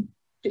in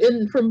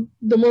from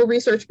the more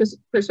research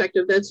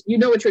perspective, that's, you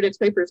know, what your next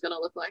paper is going to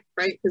look like,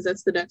 right? Because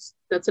that's the next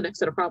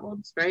set of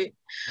problems, right?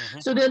 Mm-hmm.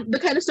 So then the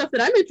kind of stuff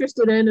that I'm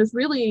interested in is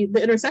really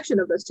the intersection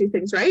of those two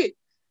things, right?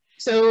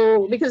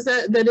 So because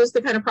that is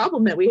the kind of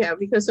problem that we have,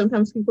 because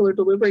sometimes people are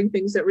delivering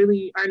things that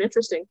really aren't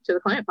interesting to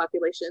the client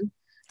population.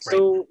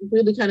 So right.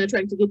 Really kind of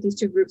trying to get these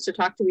two groups to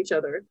talk to each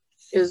other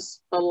is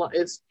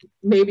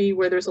maybe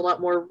where there's a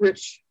lot more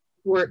rich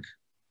work.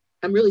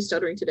 I'm really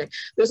stuttering today.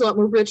 There's a lot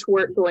more rich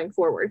work going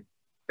forward,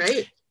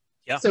 right?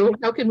 Yeah. So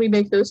how can we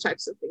make those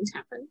types of things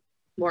happen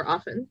more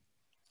often?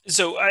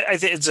 So I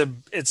think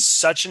it's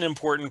such an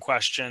important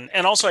question,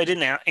 and also I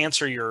didn't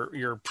answer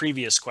your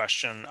previous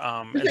question.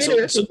 No.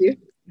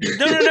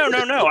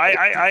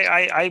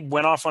 I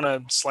went off on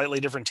a slightly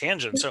different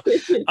tangent. So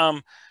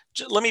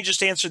let me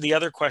just answer the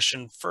other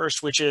question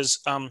first, which is,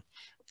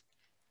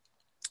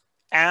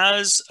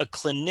 as a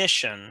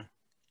clinician,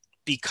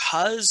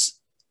 because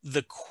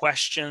the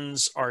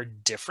questions are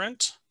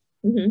different,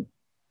 mm-hmm.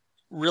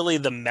 really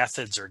the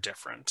methods are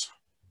different,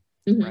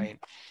 mm-hmm. right?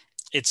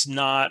 It's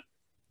not,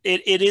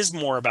 it is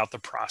more about the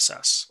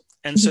process.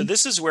 And mm-hmm. so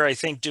this is where I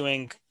think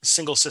doing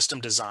single system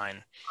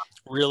design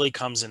really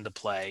comes into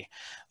play.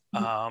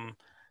 Mm-hmm.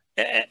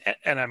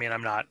 And I mean,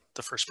 I'm not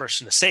the first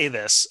person to say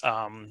this.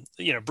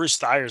 You know, Bruce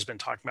Thayer's been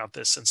talking about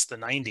this since the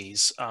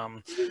 90s,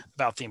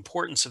 about the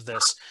importance of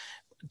this,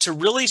 to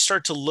really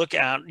start to look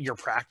at your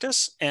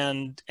practice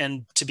and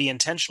to be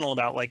intentional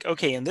about, like,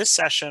 okay, in this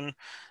session,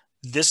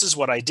 this is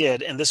what I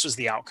did, and this was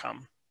the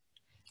outcome,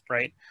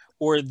 right?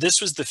 Or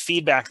this was the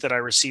feedback that I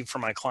received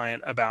from my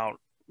client about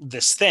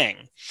this thing.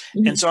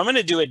 Mm-hmm. And so I'm going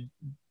to do it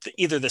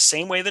either the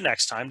same way the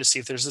next time to see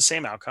if there's the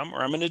same outcome,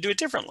 or I'm going to do it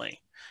differently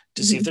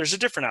to mm-hmm. see if there's a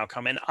different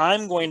outcome. And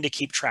I'm going to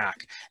keep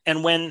track.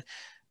 And when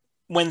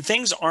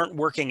things aren't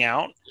working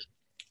out,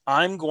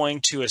 I'm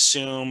going to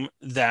assume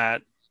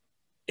that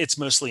it's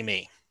mostly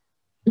me,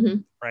 mm-hmm.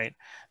 right?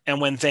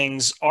 And when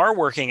things are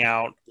working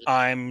out,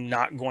 I'm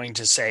not going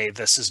to say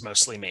this is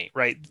mostly me,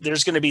 right?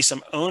 There's going to be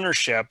some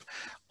ownership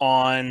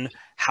on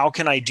how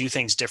can I do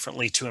things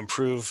differently to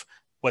improve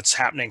what's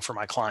happening for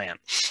my client.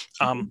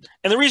 And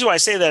the reason why I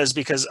say that is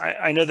because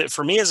I know that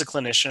for me as a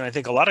clinician, I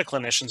think a lot of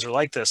clinicians are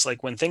like this.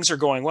 Like when things are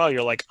going well,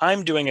 you're like,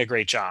 I'm doing a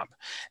great job.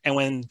 And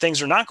when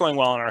things are not going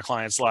well in our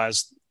clients'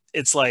 lives,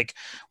 it's like,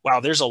 wow,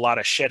 there's a lot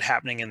of shit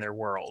happening in their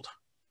world,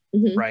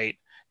 mm-hmm. right?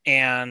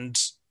 And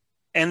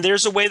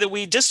there's a way that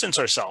we distance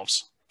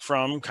ourselves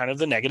from kind of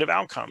the negative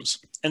outcomes.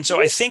 And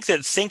so I think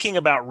that thinking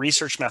about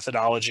research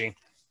methodology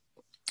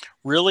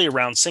really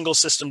around single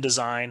system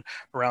design,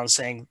 around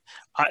saying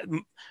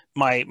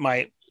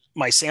my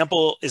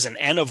sample is an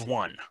N of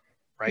 1,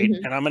 right?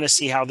 Mm-hmm. And I'm going to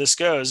see how this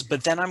goes,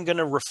 but then I'm going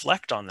to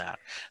reflect on that.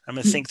 I'm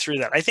going to think through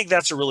that. I think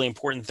that's a really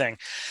important thing.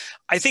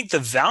 I think the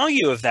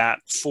value of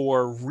that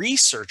for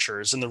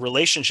researchers and the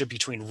relationship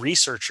between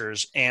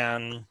researchers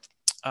and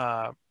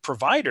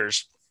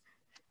providers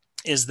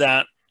is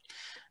that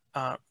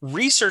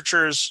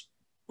researchers,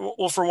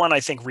 well, for one, I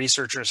think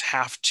researchers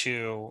have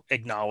to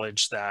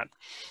acknowledge that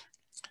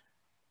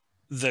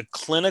the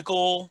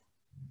clinical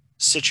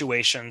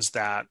situations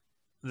that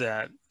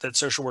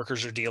social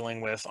workers are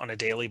dealing with on a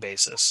daily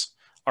basis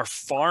are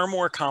far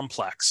more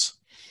complex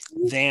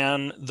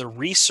than the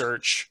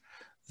research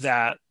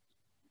that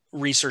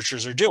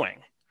researchers are doing,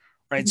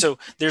 right? So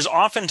there's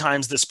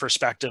oftentimes this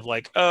perspective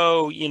like,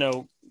 oh, you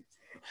know,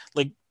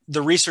 like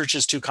the research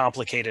is too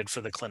complicated for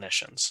the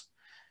clinicians.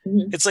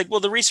 Mm-hmm. It's like, well,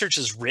 the research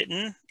is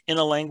written in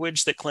a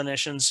language that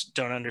clinicians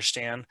don't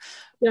understand.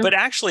 Yeah. But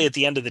actually, at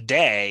the end of the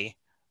day,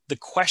 the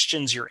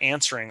questions you're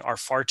answering are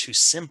far too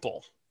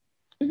simple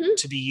mm-hmm.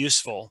 to be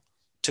useful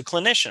to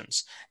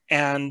clinicians.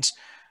 And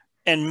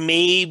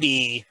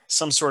maybe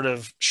some sort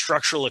of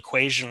structural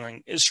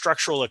equation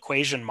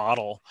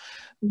model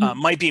mm-hmm.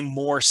 Might be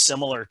more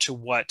similar to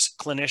what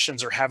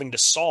clinicians are having to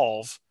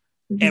solve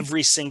mm-hmm.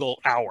 every single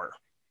hour,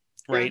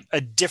 right? Yeah.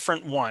 A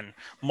different one,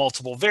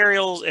 multiple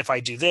variables. If I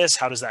do this,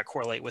 how does that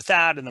correlate with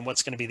that? And then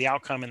what's going to be the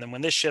outcome? And then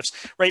when this shifts,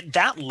 right?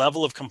 That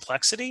level of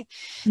complexity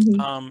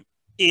mm-hmm.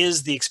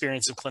 Is the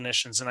experience of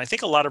clinicians. And I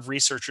think a lot of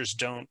researchers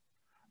don't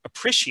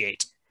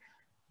appreciate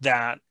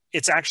that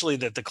it's actually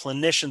that the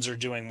clinicians are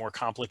doing more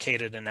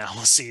complicated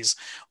analyses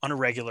on a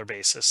regular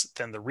basis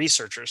than the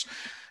researchers.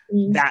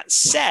 That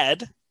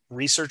said,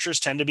 researchers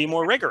tend to be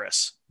more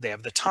rigorous. They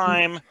have the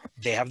time,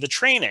 they have the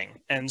training.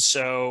 And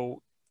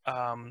so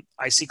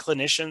I see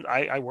clinicians,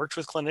 I worked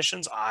with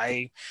clinicians.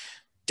 I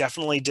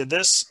definitely did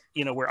this,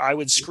 where I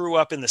would screw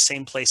up in the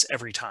same place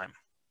every time,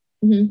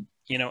 and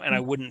I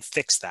wouldn't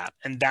fix that.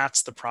 And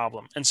that's the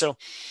problem. And so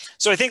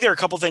I think there are a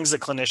couple things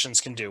that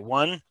clinicians can do.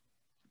 One,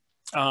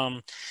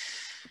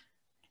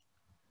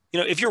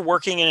 if you're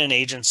working in an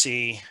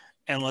agency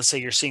and let's say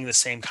you're seeing the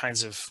same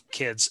kinds of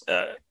kids,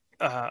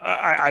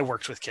 I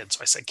worked with kids,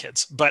 so I said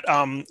kids, but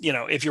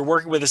if you're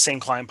working with the same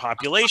client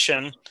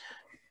population,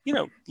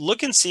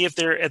 look and see if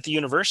they're at the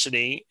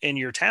university in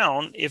your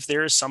town, if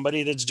there's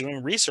somebody that's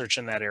doing research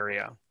in that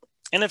area.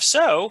 And if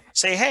so,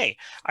 say, hey,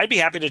 I'd be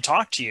happy to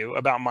talk to you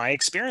about my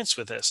experience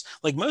with this.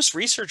 Like most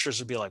researchers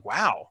would be like,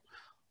 wow,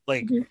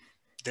 like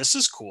this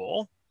is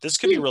cool. This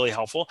could be really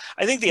helpful.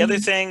 I think the other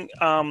thing,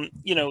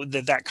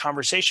 that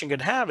conversation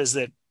could have is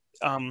that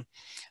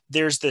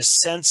there's this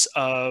sense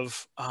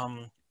of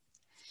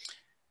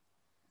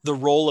the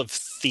role of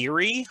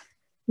theory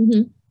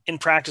in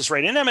practice,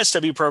 right? In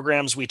MSW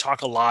programs, we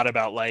talk a lot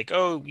about like,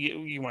 oh,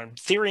 you want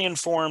theory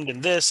informed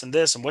and this and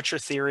what's your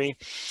theory?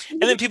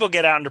 And then people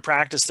get out into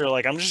practice. They're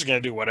like, I'm just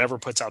going to do whatever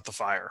puts out the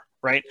fire.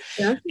 Right.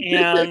 Yeah.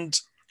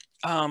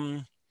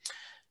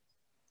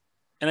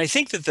 And I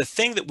think that the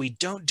thing that we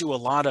don't do a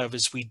lot of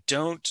is we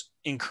don't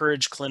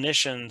encourage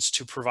clinicians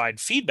to provide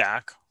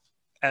feedback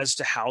as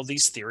to how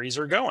these theories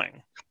are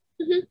going.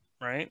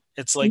 Right.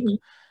 It's like,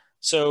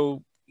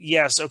 so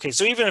yes. Okay.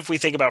 So even if we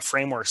think about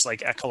frameworks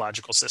like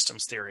ecological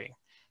systems theory,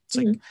 it's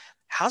like,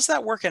 how's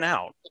that working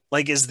out?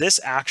 Like, is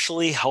this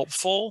actually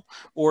helpful?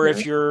 Or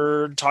if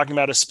you're talking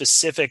about a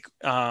specific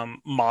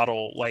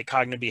model like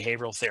cognitive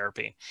behavioral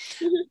therapy,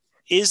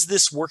 is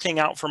this working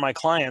out for my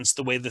clients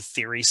the way the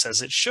theory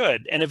says it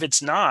should? And if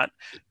it's not,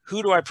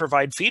 who do I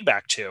provide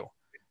feedback to?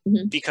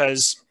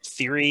 Because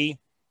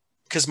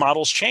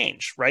models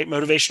change, right?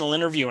 Motivational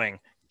interviewing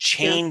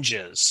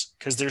changes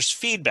because there's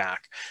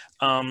feedback.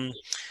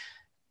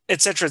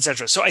 Et cetera, et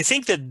cetera. So I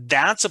think that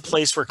that's a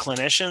place where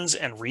clinicians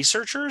and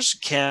researchers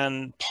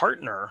can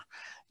partner,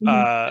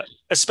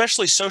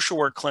 especially social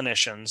work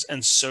clinicians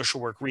and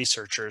social work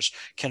researchers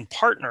can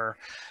partner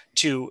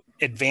to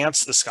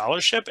advance the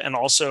scholarship and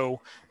also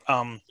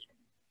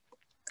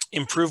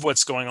improve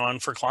what's going on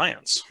for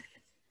clients.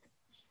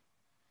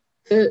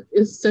 It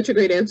is such a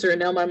great answer. And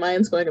now my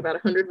mind's going about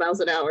 100 miles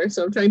an hour.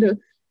 So I'm trying to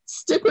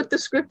stick with the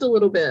script a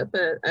little bit,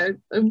 but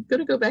I'm going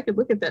to go back and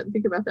look at that and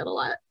think about that a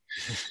lot.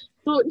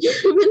 Well, you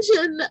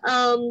mentioned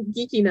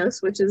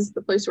geekiness, which is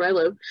the place where I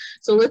live.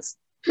 So let's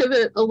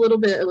pivot a little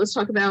bit and let's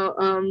talk about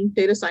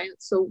data science.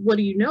 So what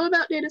do you know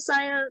about data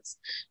science?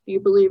 Do you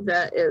believe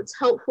that it's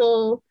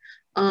helpful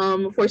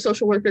for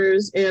social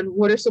workers? And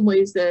what are some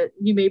ways that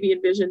you maybe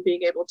envision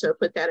being able to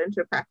put that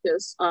into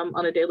practice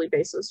on a daily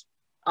basis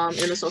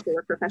in the social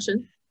work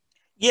profession?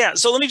 Yeah,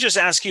 so let me just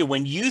ask you,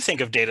 when you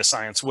think of data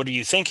science, what are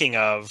you thinking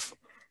of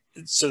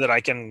so that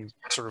I can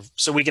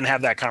so we can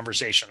have that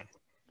conversation?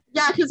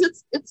 Yeah,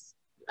 because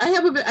I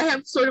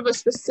have sort of a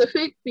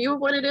specific view of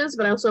what it is,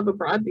 but I also have a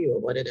broad view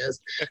of what it is.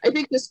 I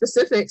think the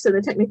specifics and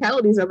the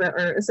technicalities of it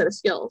are a set of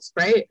skills,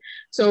 right?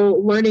 So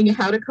learning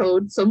how to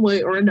code some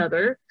way or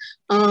another,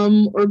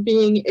 or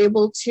being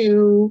able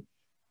to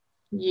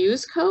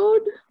use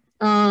code,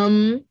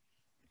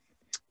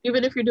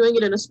 even if you're doing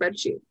it in a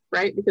spreadsheet,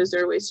 right? Because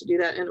there are ways to do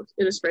that in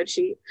a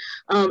spreadsheet,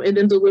 and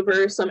then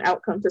deliver some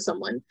outcome to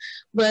someone.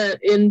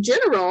 But in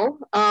general,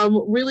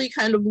 really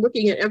kind of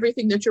looking at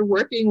everything that you're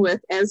working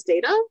with as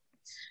data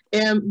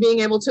and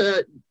being able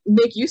to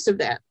make use of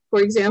that.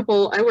 For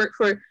example, I work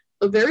for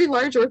a very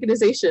large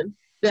organization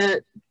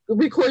that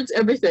records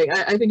everything.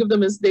 I think of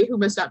them as they who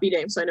must not be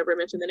named, so I never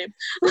mention the name.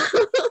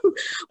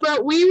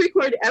 But we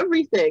record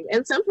everything.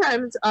 And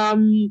sometimes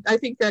I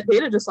think that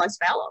data just lies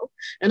fallow.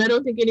 And I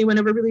don't think anyone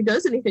ever really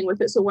does anything with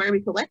it. So why are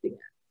we collecting it?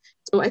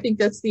 So I think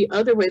that's the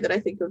other way that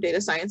I think of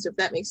data science, if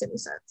that makes any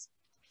sense.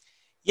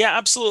 Yeah,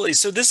 absolutely.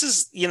 So I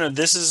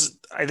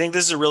think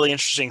this is a really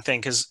interesting thing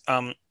because,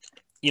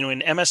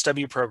 in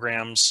MSW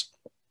programs,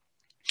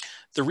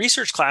 the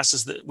research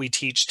classes that we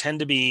teach tend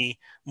to be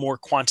more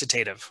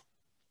quantitative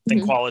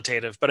than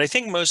qualitative. But I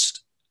think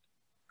most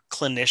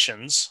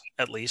clinicians,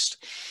 at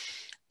least,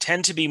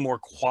 tend to be more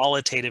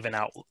qualitative in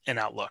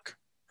outlook,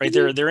 right?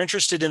 They're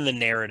interested in the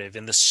narrative,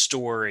 in the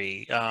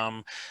story,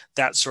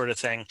 that sort of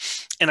thing.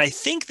 And I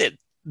think that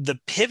the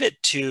pivot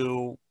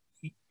to,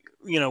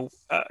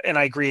 and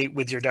I agree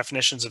with your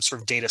definitions of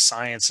sort of data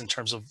science in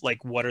terms of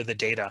like, what are the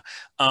data?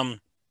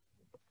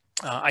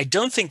 I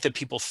don't think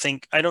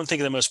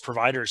that most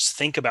providers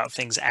think about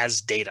things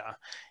as data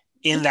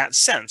in that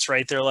sense,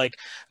 right? They're like,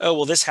 oh,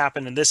 well, this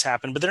happened and this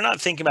happened, but they're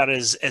not thinking about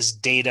it as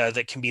data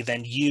that can be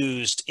then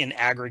used in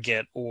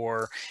aggregate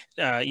or,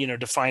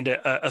 to find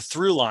a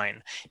through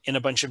line in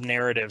a bunch of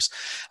narratives.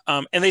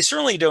 And they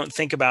certainly don't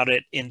think about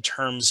it in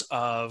terms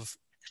of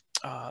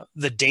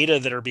the data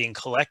that are being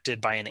collected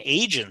by an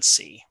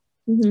agency,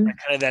 Mm-hmm.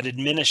 kind of that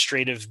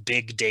administrative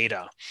big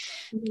data.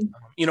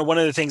 Mm-hmm. One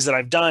of the things that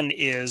I've done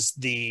is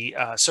the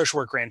social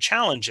work grand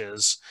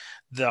challenges,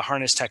 the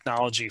harness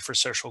technology for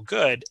social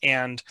good.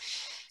 And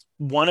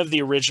one of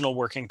the original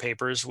working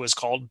papers was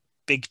called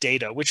Big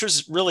Data, which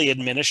was really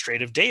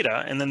administrative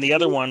data. And then the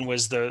other one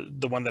was the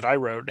one that I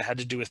wrote. It had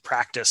to do with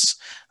practice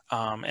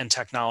and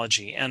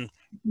technology. And,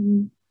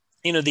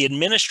 the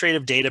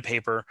administrative data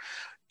paper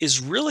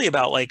is really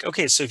about like,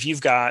 okay, so if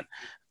you've got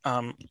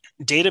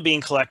data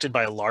being collected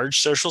by a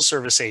large social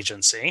service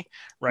agency,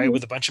 right,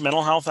 with a bunch of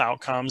mental health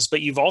outcomes, but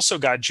you've also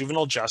got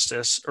juvenile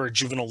justice or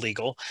juvenile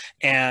legal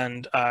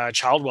and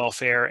child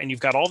welfare, and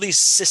you've got all these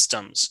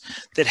systems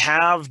that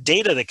have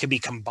data that can be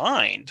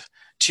combined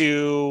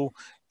to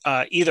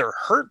either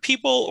hurt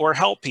people or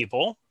help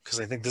people,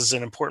 because I think this is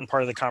an important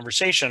part of the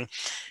conversation.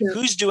 Yeah.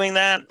 Who's doing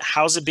that?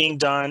 How's it being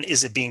done?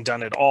 Is it being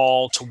done at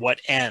all? To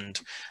what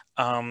end?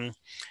 And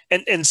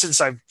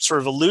since I've sort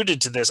of alluded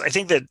to this, I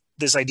think that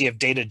this idea of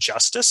data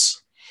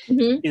justice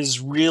is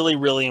really,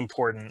 really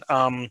important.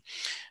 There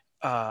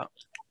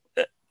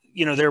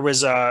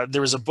was a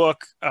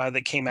book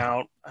that came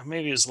out,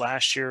 maybe it was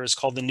last year. It's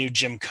called The New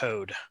Jim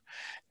Code,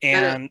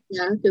 and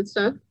yeah, good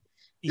stuff.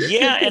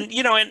 yeah, and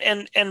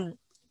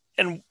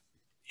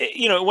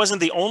it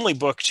wasn't the only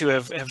book to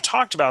have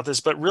talked about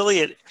this, but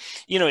really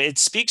it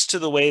speaks to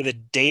the way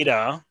that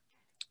data.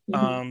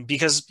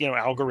 Because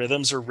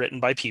algorithms are written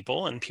by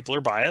people and people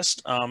are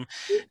biased,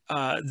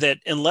 that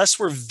unless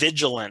we're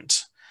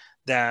vigilant,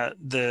 that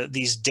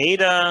these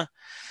data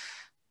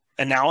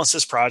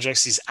analysis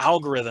projects, these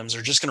algorithms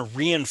are just going to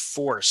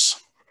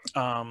reinforce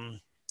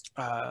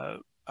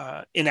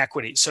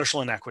inequity,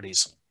 social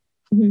inequities,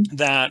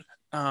 that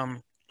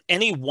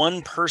any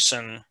one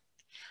person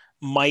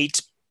might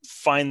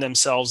find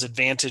themselves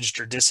advantaged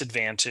or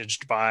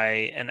disadvantaged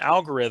by an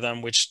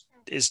algorithm, which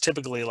is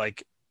typically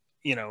like,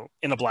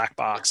 in a black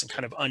box and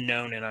kind of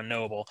unknown and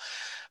unknowable.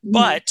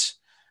 But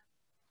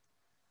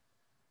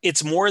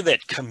it's more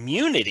that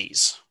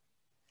communities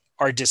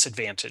are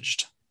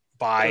disadvantaged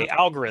by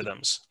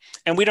algorithms.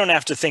 And we don't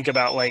have to think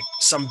about like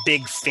some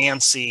big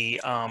fancy,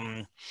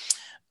 like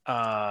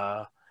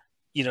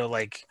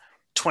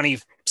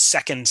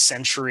 22nd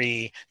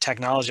century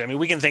technology. I mean,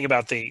 we can think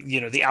about the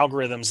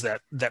algorithms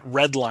that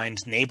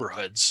redlined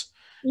neighborhoods,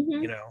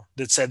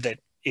 that said that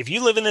if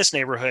you live in this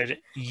neighborhood,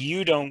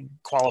 you don't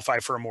qualify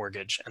for a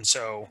mortgage, and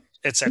so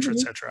et cetera, et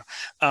cetera.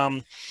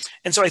 And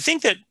so I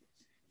think that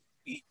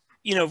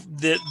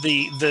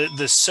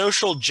the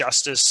social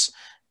justice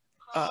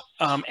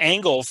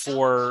angle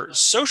for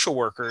social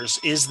workers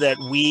is that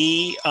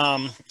we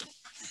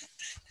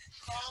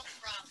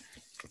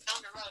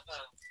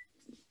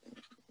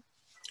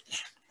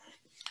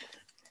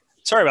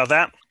sorry about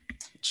that.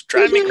 It's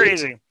driving me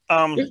crazy.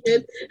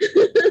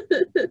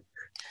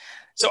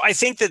 So I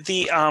think that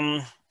the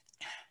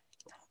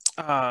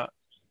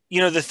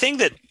thing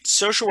that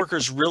social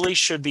workers really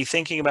should be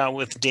thinking about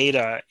with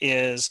data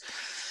is,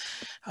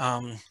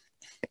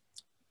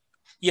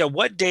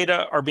 what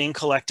data are being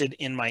collected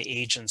in my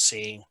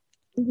agency?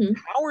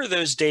 How are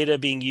those data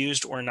being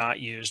used or not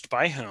used?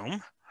 By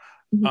whom?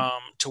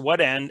 To what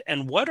end?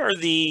 And what are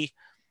the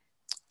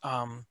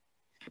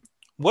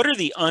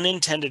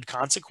unintended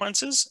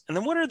consequences? And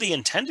then what are the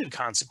intended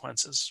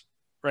consequences?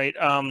 Right?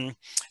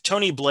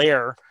 Tony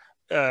Blair,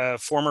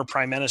 former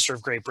Prime Minister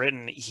of Great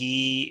Britain,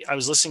 I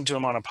was listening to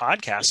him on a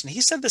podcast, and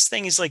he said this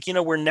thing. He's like,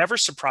 we're never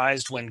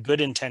surprised when good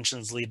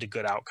intentions lead to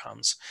good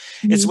outcomes.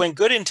 It's when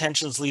good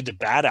intentions lead to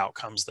bad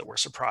outcomes that we're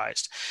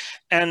surprised.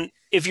 And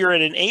if you're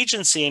at an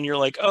agency and you're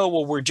like, oh,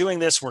 well, we're doing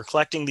this, we're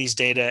collecting these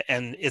data,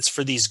 and it's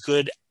for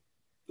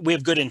we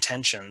have good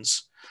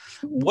intentions.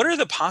 What are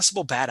the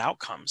possible bad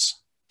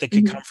outcomes that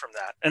could come from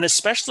that? And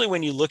especially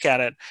when you look at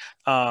it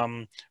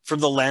from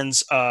the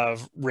lens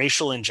of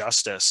racial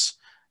injustice,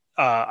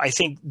 I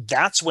think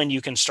that's when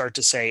you can start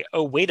to say,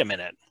 oh, wait a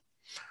minute.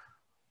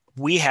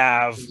 We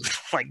have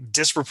like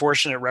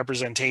disproportionate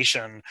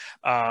representation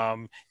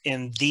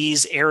in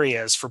these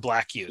areas for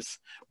Black youth.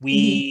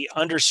 We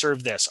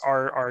underserve this.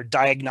 Our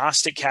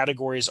diagnostic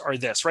categories are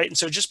this, right? And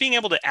so just being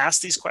able to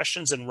ask these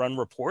questions and run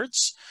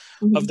reports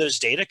of those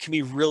data can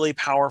be really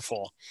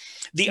powerful.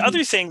 The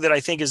other thing that I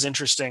think is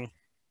interesting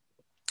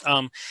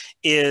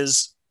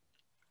is,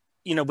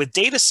 with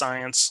data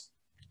science,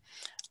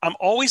 I'm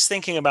always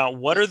thinking about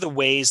what are the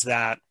ways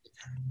that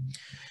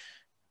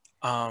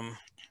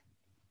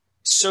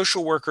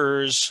social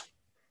workers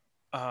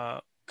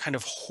kind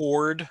of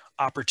hoard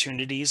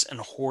opportunities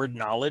and hoard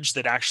knowledge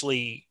that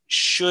actually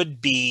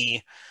should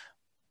be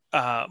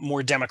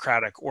more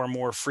democratic or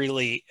more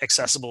freely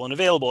accessible and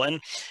available.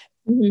 And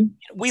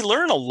we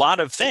learn a lot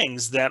of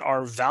things that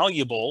are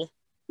valuable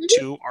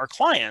to our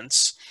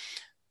clients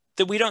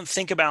that we don't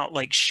think about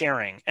like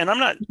sharing. And I'm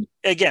not,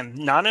 again,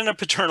 not in a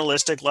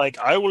paternalistic, like,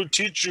 I will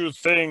teach you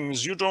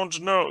things you don't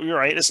know. You're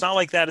right. It's not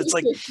like that. It's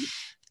like,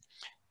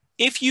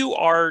 if you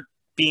are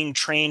being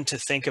trained to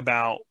think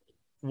about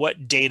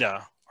what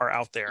data are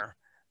out there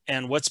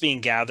and what's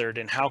being gathered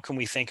and how can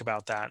we think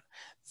about that,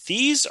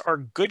 these are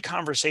good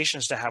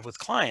conversations to have with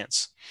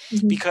clients,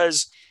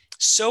 because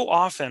so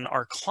often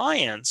our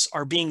clients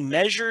are being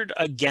measured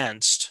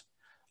against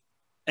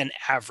an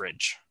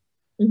average,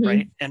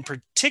 right? And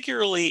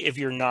particularly if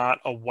you're not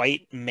a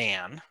white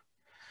man,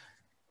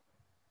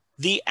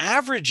 the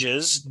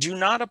averages do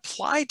not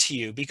apply to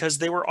you because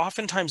they were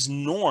oftentimes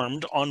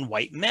normed on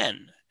white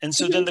men. And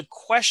so then the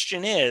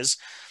question is,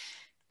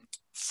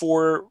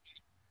 for,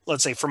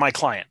 let's say, for my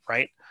client,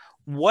 right?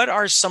 What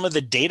are some of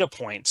the data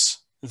points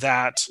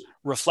that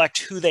reflect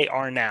who they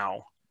are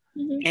now?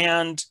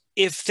 And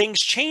if things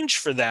change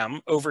for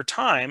them over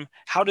time,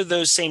 how do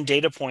those same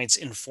data points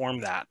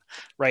inform that,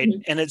 right?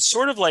 And it's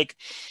sort of like,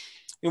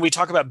 we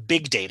talk about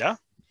big data,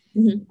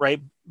 right?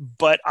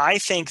 But I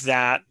think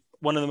that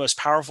one of the most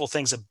powerful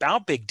things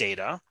about big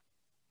data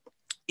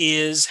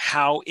is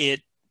how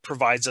it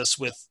provides us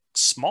with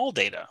small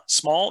data,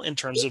 small in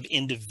terms of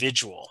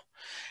individual.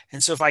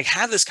 And so if I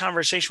have this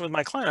conversation with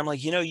my client, I'm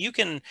like, you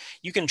can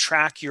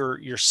track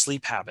your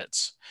sleep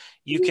habits.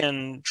 You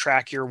can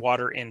track your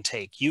water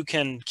intake. You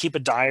can keep a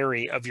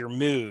diary of your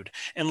mood.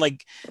 And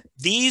like,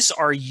 these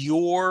are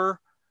your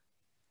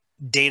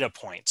data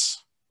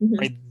points,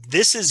 right?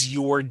 This is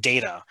your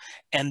data.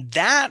 And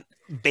that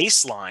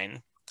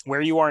baseline,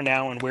 where you are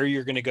now and where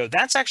you're going to go,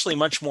 that's actually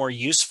much more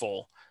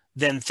useful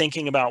than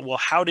thinking about, well,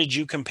 how did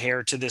you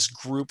compare to this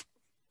group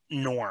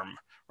norm,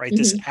 right?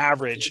 This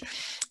average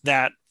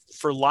that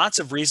for lots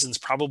of reasons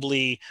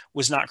probably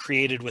was not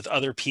created with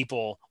other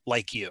people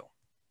like you,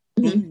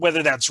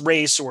 whether that's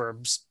race or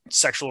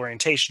sexual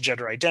orientation,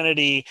 gender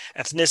identity,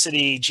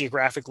 ethnicity,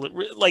 geographic,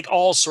 like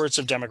all sorts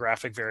of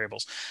demographic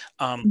variables.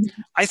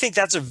 I think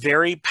that's a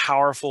very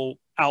powerful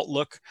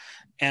outlook,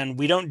 and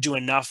we don't do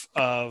enough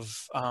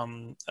of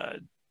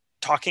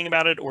talking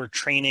about it or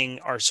training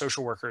our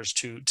social workers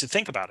to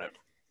think about it.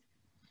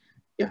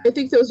 Yeah, I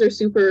think those are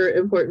super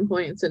important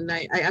points, and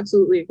I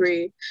absolutely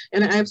agree.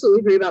 And I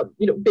absolutely agree about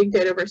big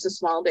data versus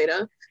small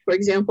data. For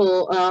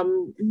example,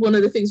 one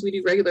of the things we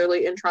do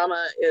regularly in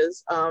trauma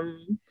is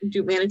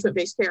do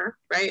management-based care,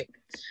 right?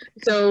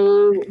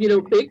 So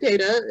big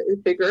data,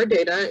 bigger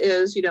data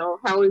is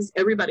how is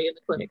everybody in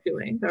the clinic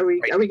doing? Are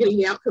we getting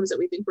the outcomes that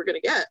we think we're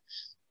going to get?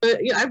 But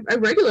I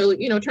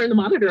regularly turn the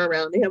monitor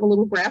around. They have a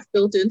little graph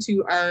built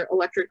into our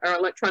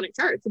electronic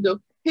charts and go,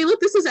 hey, look,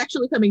 this is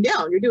actually coming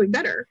down. You're doing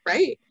better,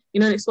 right?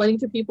 And explaining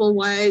to people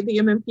why the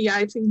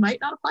MMPI thing might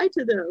not apply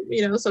to them,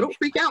 so don't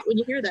freak out when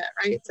you hear that,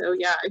 right? So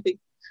yeah, I think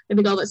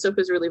all that stuff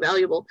is really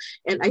valuable.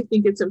 And I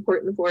think it's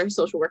important for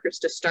social workers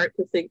to start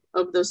to think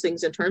of those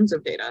things in terms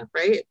of data,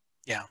 right?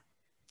 Yeah.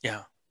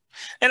 Yeah.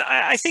 And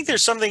I think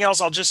there's something else.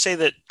 I'll just say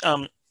that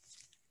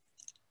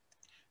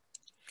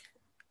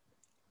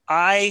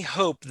I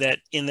hope that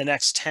in the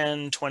next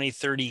 10, 20,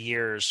 30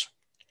 years,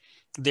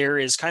 there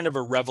is kind of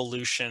a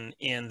revolution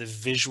in the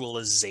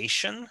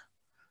visualization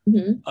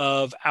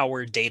of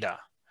our data.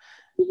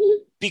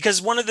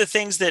 Because one of the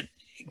things that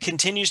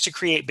continues to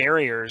create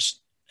barriers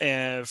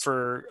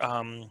for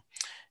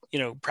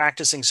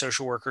practicing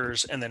social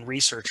workers and then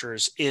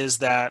researchers is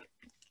that,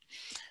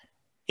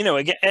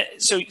 again,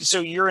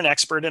 so you're an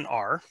expert in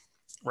R,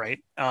 right?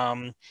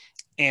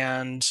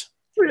 And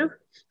you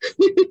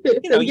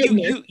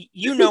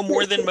know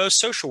more than most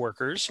social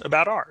workers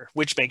about R,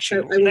 which makes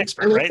you an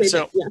expert, right?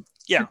 So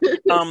yeah.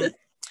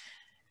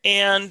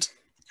 And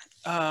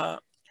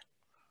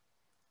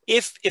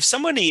if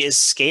somebody is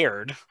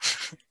scared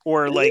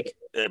or like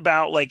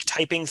about like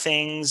typing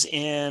things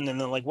in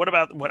and then like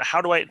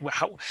how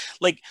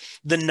like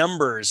the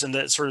numbers and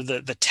the sort of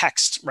the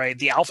text, right,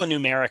 the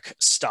alphanumeric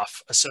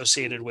stuff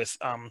associated with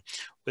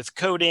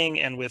coding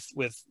and with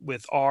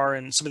R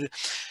and some of the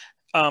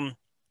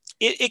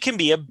it can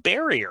be a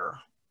barrier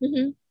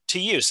to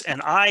use.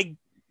 And I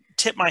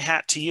tip my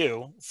hat to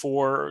you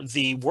for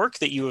the work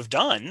that you have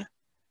done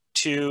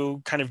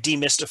to kind of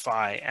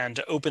demystify and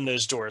to open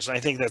those doors. And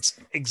I think that's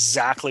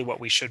exactly what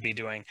we should be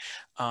doing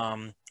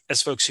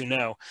as folks who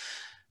know.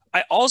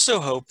 I also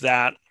hope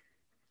that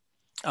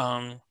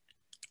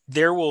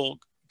there will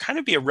kind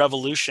of be a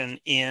revolution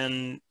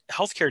in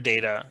healthcare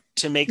data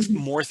to make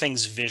more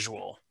things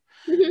visual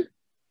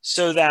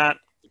so that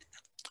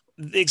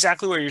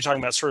exactly what you're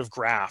talking about, sort of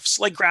graphs.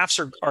 Like graphs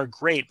are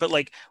great, but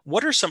like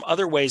what are some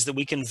other ways that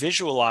we can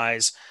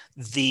visualize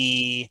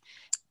the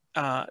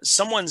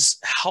someone's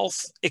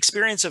health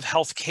experience of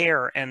health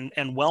care and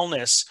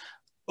wellness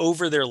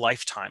over their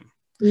lifetime?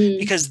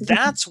 Because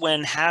that's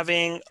when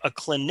having a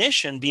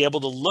clinician be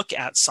able to look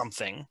at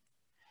something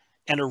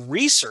and a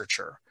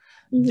researcher,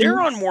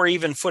 they're on more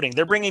even footing.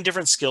 They're bringing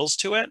different skills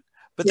to it,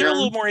 but they're a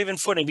little more even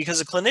footing because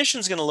a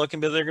clinician's going to look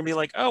and they're going to be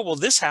like, oh, well,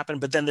 this happened,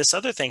 but then this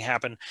other thing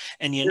happened.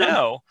 And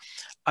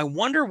I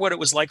wonder what it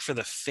was like for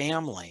the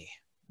family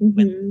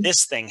when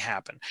this thing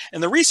happened.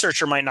 And the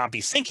researcher might not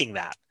be thinking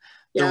that.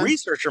 The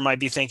researcher might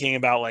be thinking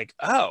about like,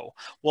 oh,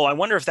 well, I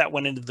wonder if that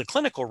went into the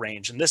clinical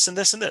range and this and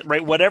this and that,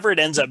 right? Whatever it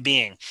ends up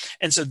being.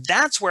 And so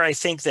that's where I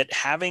think that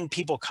having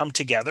people come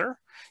together,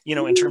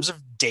 in terms of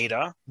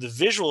data, the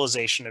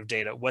visualization of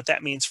data, what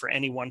that means for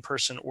any one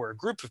person or a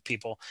group of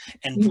people,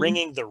 and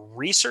bringing the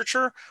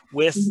researcher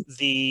with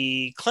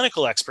the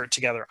clinical expert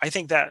together, I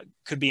think that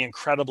could be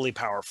incredibly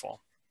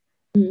powerful.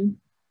 Mhm.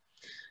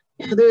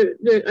 Yeah,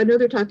 I know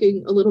they're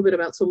talking a little bit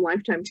about some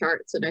lifetime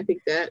charts, and I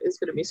think that is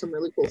going to be some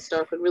really cool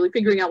stuff, and really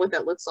figuring out what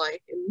that looks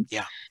like. And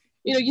Yeah.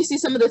 you see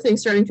some of the things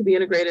starting to be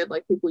integrated,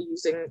 like people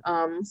using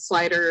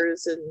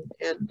sliders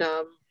and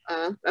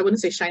I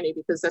wouldn't say shiny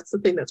because that's the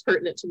thing that's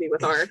pertinent to me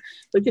with R,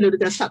 but the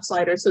desktop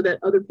slider, so that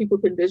other people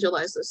can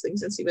visualize those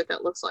things and see what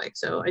that looks like.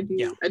 So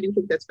Yeah. I do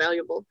think that's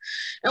valuable.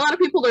 And a lot of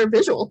people are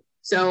visual,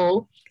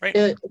 so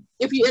Right.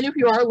 if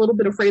you are a little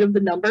bit afraid of the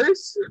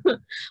numbers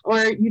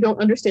or you don't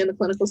understand the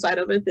clinical side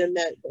of it, then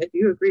that I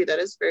do agree that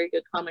is very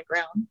good common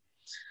ground.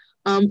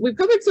 We've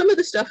covered some of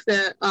the stuff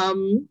that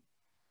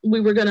we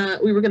were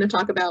gonna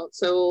talk about.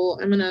 So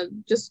I'm gonna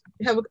just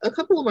have a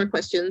couple of more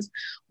questions.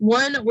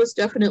 One was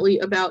definitely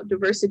about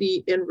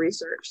diversity in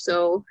research.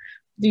 So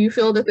do you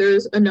feel that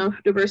there's enough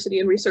diversity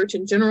in research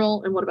in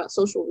general? And what about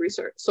social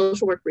research,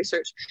 social work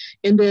research?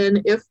 And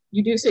then if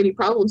you do see any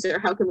problems there,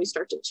 how can we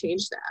start to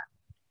change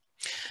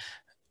that?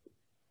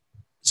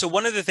 So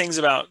one of the things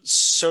about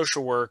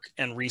social work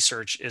and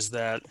research is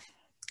that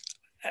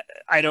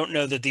I don't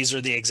know that these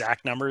are the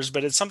exact numbers,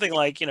 but it's something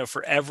like,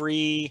 for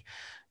every,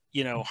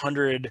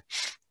 100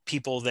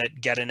 people that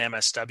get an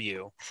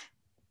MSW,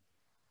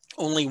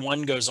 only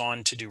one goes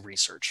on to do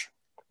research,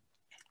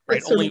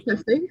 right? That's so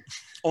interesting.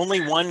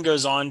 Only one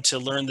goes on to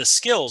learn the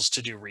skills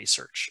to do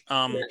research.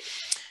 Yeah.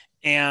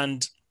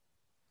 And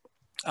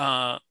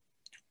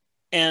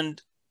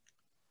and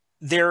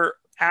they're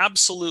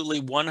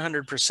absolutely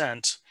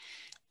 100%,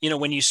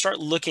 when you start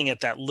looking at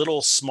that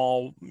little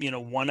small,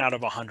 1 out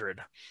of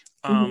 100,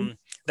 Mm-hmm.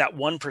 that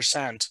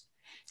 1%,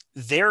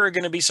 there are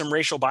going to be some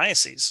racial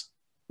biases,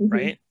 Mm-hmm.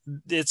 right?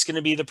 It's going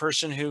to be the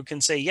person who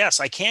can say,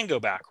 yes, I can go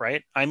back,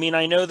 right? I mean,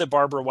 I know that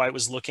Barbara White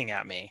was looking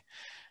at me.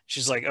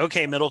 She's like,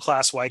 okay,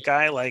 middle-class white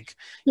guy, like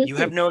you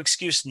have no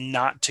excuse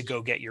not to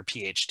go get your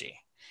PhD,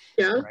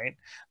 Yeah. right?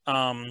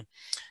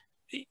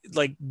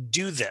 Like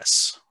do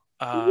this.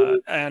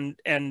 Mm-hmm.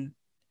 And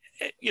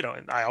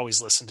I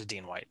always listen to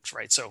Dean White,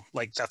 right? So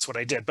like, that's what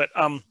I did. But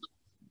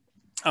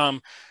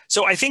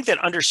so I think that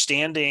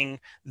understanding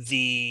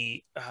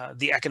the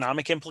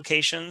economic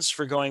implications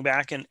for going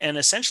back and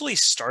essentially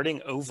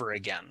starting over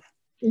again,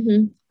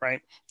 Mm-hmm.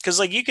 right? Because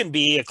like you can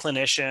be a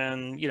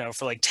clinician,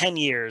 for like 10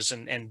 years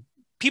and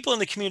people in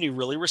the community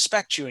really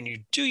respect you and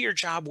you do your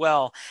job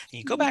well, and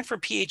you go back for a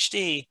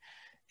PhD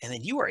and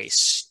then you are a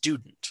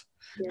student.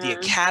 The Yeah.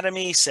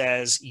 academy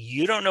says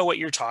you don't know what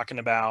you're talking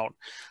about.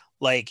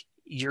 Like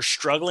you're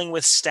struggling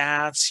with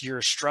stats,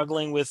 you're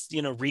struggling with,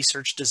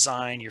 research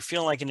design, you're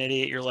feeling like an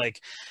idiot. You're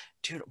like,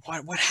 dude,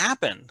 what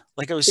happened?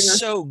 Like I was Yeah.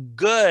 so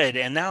good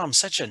and now I'm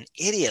such an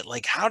idiot.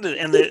 Like how did,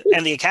 and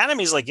the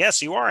academy's like,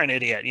 yes, you are an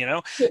idiot, and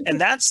I'm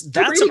that's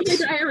a, reading my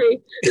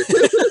diary.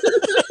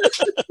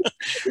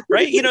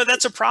 right.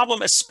 That's a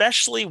problem,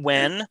 especially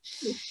when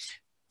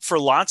for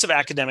lots of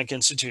academic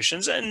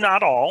institutions, and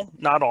not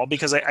all,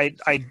 because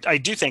I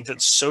do think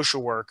that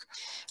social work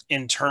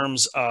in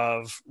terms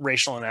of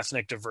racial and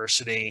ethnic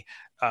diversity,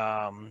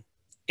 and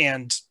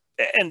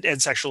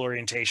and sexual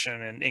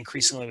orientation, and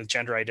increasingly with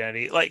gender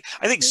identity, like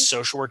I think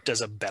social work does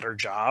a better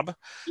job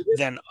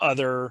than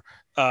other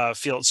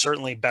fields,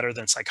 certainly better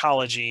than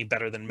psychology,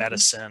 better than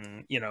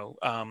medicine,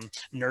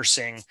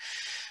 nursing,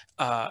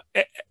 uh,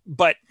 eh,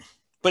 but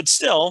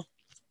still,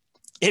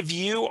 if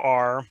you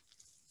are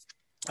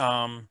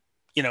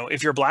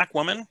if you're a Black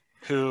woman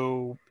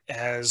who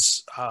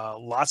has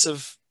lots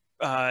of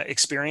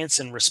experience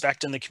and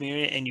respect in the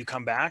community, and you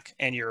come back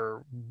and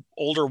your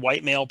older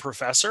white male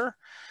professor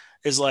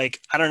is like,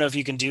 I don't know if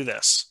you can do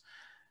this.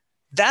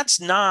 That's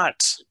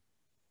not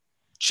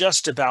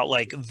just about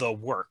like the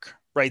work,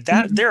 right?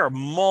 That Mhm. there are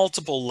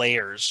multiple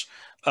layers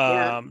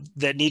Yeah.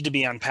 that need to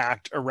be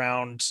unpacked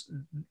around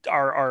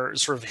our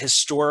sort of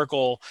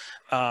historical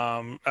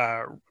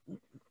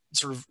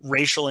sort of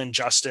racial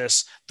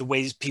injustice, the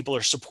ways people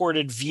are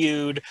supported,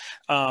 viewed,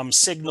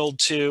 signaled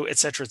to, et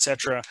cetera, et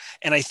cetera.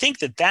 And I think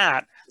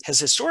that has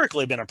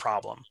historically been a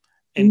problem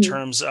in Mm-hmm.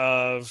 terms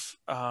of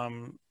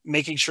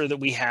making sure that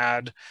we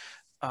had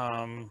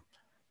um,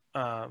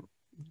 uh,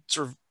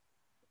 sort of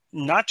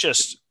not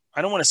just,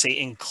 I don't want to say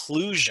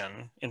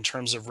inclusion in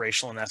terms of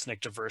racial and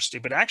ethnic diversity,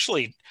 but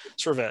actually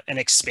sort of an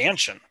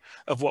expansion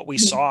of what we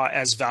saw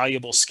as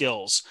valuable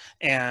skills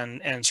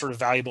and sort of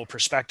valuable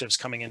perspectives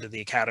coming into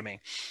the academy.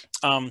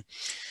 Um,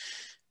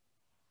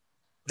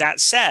 that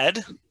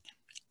said,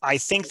 I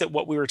think that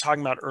what we were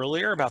talking about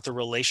earlier about the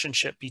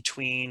relationship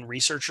between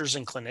researchers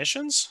and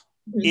clinicians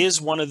Mm-hmm. is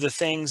one of the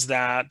things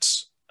that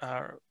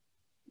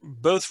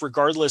both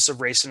regardless of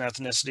race and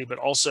ethnicity, but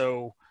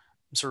also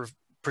sort of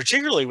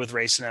particularly with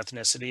race and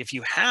ethnicity, if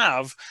you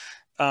have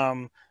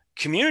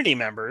community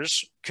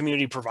members,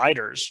 community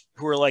providers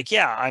who are like,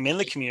 yeah, I'm in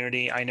the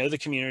community, I know the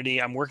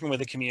community, I'm working with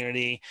the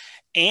community,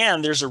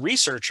 and there's a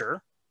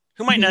researcher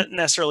who might Mm-hmm. not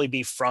necessarily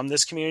be from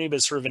this community,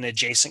 but sort of an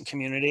adjacent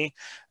community,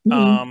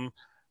 Mm-hmm.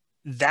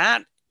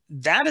 that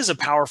that is a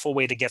powerful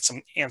way to get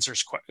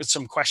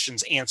some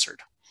questions answered,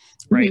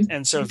 right? Mm-hmm.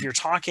 And so if you're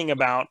talking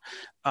about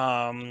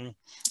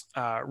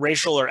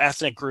racial or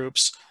ethnic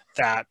groups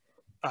that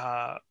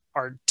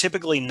are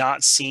typically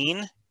not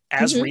seen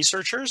as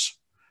researchers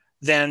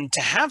than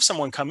to have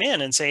someone come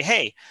in and say,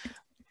 hey,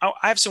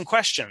 I have some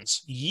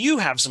questions. You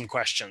have some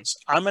questions.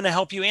 I'm going to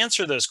help you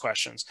answer those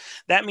questions.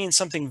 That means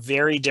something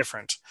very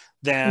different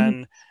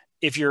than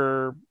if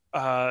you're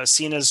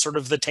seen as sort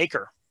of the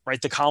taker,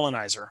 right? The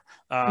colonizer,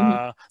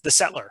 the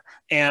settler.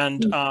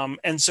 And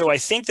so I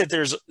think that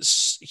there's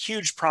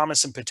huge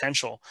promise and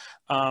potential,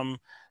 not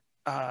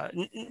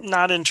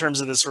in terms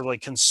of this sort of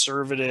like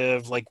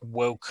conservative, like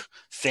woke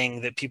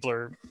thing that people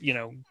are,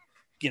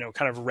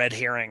 kind of red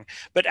herring,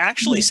 but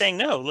actually saying,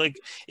 no, like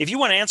if you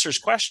want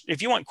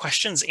if you want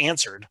questions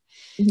answered,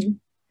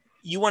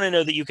 you want to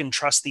know that you can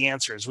trust the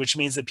answers, which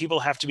means that people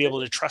have to be able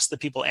to trust the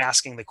people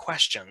asking the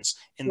questions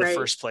in the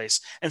first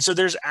place. And so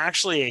there's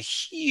actually a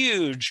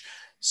huge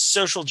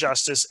social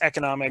justice,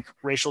 economic,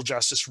 racial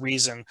justice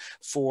reason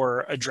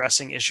for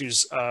addressing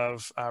issues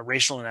of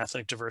racial and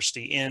ethnic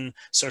diversity in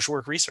social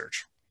work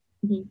research.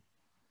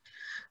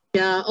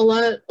 Yeah, a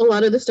lot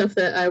of the stuff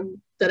that I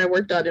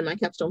worked on in my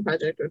capstone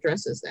project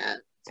addresses that.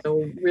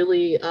 So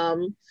really,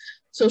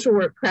 social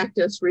work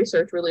practice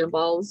research really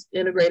involves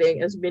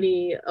integrating as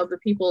many of the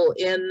people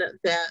in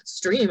that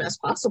stream as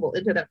possible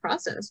into that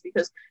process,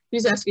 because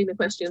who's asking the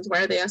questions,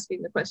 why are they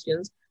asking the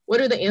questions,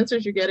 what are the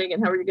answers you're getting,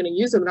 and how are you going to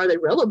use them, and are they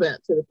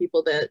relevant to the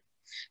people that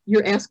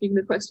you're asking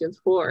the questions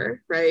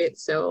for, right?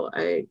 So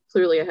I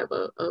have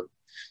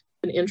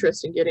an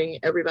interest in getting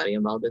everybody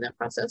involved in that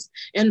process.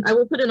 And I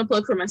will put in a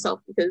plug for myself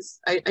because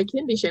I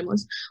can be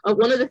shameless.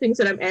 One of the things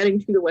that I'm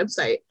adding to the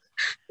website,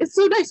 it's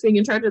so nice being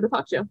in charge of the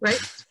talk show, right?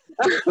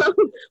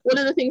 One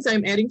of the things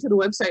I'm adding to the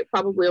website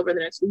probably over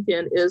the next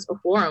weekend is a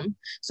forum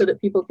so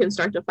that people can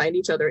start to find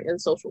each other in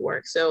social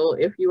work. So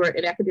if you are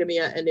in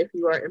academia and if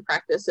you are in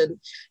practice and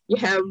you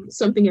have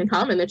something in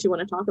common that you want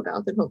to talk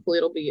about, then hopefully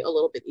it'll be a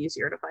little bit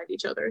easier to find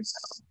each other. So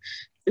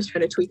just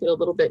trying to tweak it a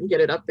little bit and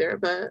get it up there.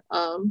 But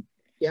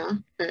yeah,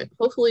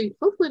 hopefully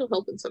it'll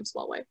help in some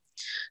small way.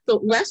 So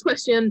last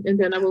question, and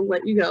then I will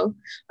let you go.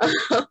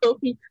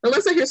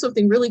 Unless I hear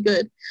something really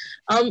good.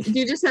 Do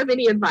you just have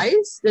any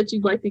advice that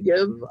you'd like to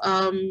give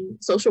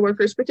social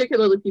workers,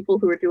 particularly people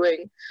who are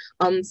doing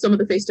some of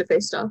the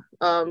face-to-face stuff,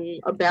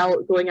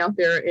 about going out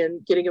there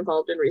and getting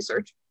involved in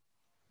research?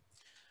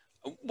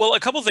 Well, a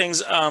couple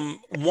things.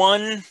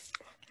 One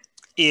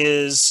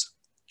is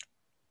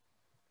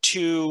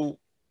to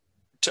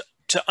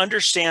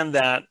understand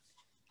that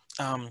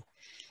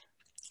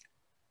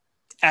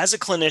as a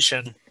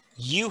clinician,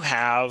 you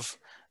have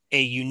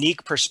a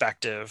unique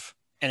perspective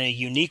and a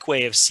unique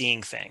way of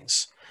seeing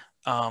things.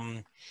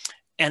 And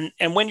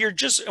when you're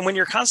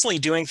constantly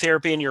doing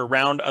therapy and you're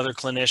around other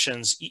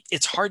clinicians,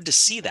 it's hard to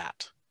see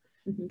that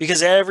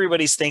because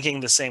everybody's thinking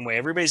the same way.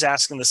 Everybody's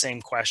asking the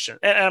same question.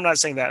 And I'm not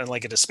saying that in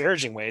like a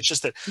disparaging way. It's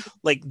just that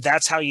like,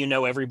 that's how you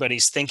know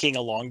everybody's thinking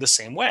along the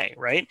same way,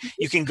 right?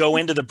 You can go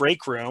into the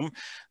break room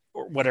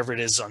or whatever it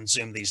is on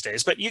Zoom these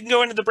days, but you can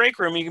go into the break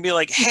room and you can be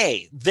like,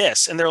 hey,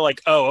 this, and they're like,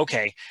 oh,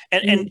 okay.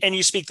 And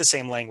you speak the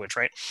same language,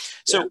 right?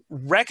 So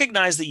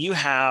recognize that you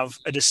have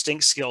a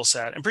distinct skill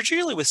set, and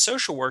particularly with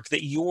social work,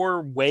 that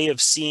your way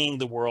of seeing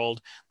the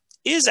world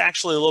is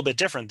actually a little bit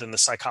different than the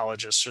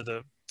psychologists or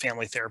the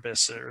family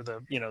therapists or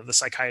the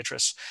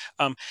psychiatrists.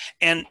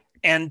 And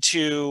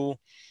to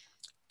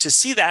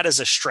see that as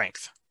a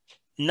strength.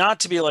 Not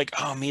to be like,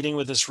 oh, meeting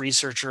with this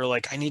researcher,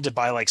 like I need to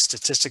buy like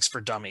statistics for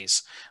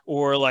dummies,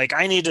 or like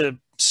I need to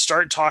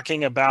start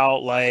talking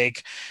about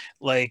like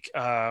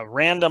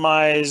randomized,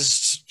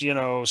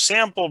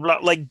 sample, blah.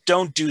 Like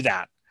don't do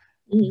that.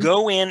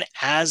 Go in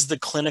as the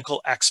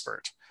clinical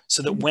expert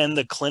so that when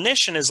the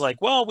clinician is like,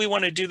 well, we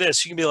want to do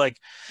this, you can be like,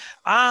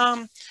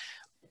 I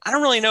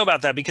don't really know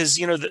about that because,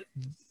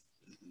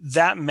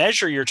 that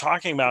measure you're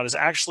talking about is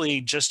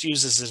actually just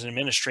used as an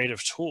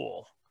administrative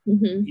tool.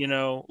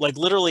 Like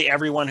literally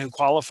everyone who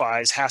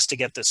qualifies has to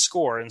get this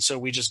score. And so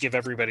we just give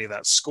everybody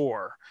that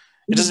score.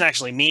 It doesn't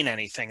actually mean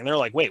anything. And they're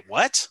like, wait,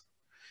 what?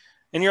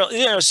 And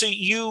so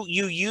you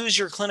use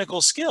your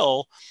clinical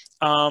skill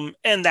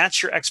and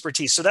that's your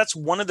expertise. So that's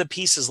one of the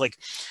pieces, like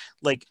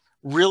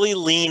really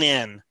lean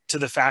in to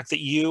the fact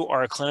that you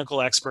are a clinical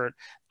expert.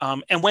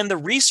 And when the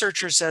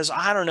researcher says,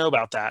 I don't know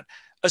about that,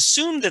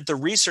 assume that the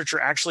researcher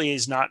actually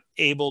is not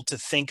able to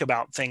think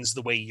about things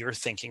the way you're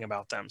thinking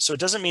about them. So it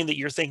doesn't mean that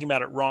you're thinking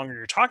about it wrong or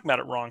you're talking about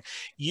it wrong.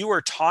 You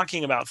are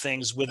talking about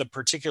things with a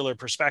particular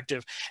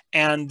perspective,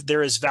 and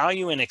there is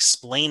value in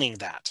explaining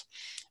that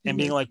and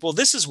being like, well,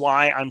 this is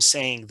why I'm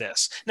saying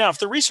this. Now, if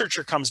the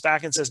researcher comes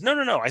back and says,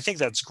 no, I think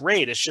that's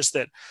great. It's just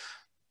that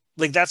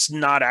like, that's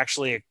not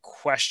actually a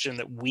question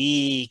that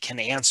we can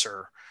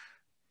answer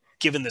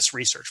given this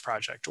research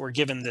project or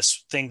given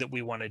this thing that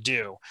we want to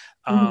do,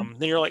 then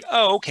you're like,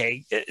 oh,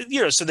 okay.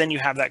 So then you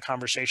have that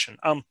conversation.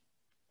 The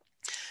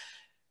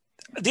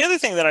other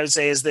thing that I would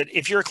say is that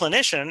if you're a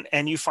clinician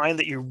and you find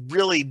that you're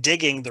really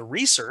digging the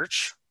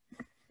research,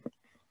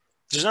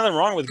 there's nothing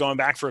wrong with going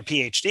back for a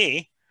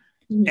PhD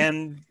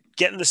and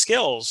getting the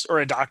skills, or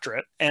a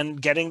doctorate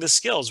and getting the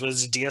skills, whether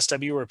it's a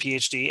DSW or a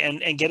PhD,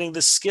 and getting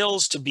the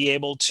skills to be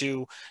able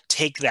to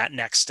take that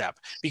next step,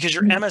 because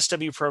your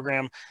MSW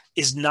program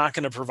is not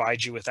going to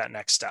provide you with that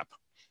next step.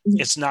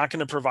 It's not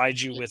going to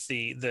provide you with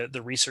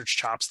the research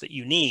chops that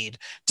you need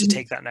to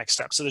take that next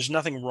step. So there's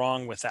nothing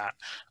wrong with that.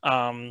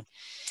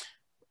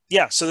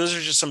 Yeah, so those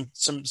are just some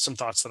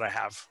thoughts that I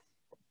have.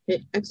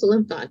 Okay,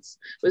 excellent thoughts.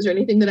 Was there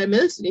anything that I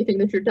missed? Anything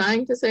that you're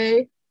dying to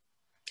say?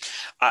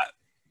 I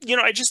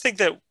just think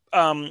that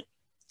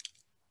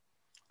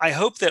I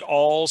hope that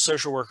all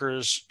social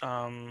workers,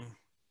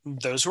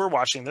 those who are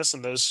watching this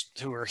and those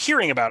who are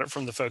hearing about it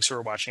from the folks who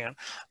are watching it,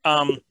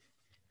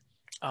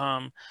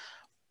 are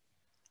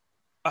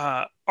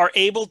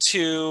able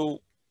to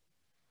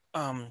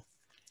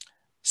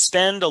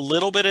spend a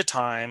little bit of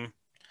time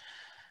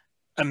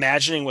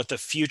imagining what the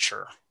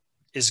future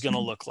is going to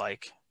look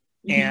like,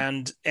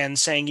 and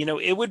saying,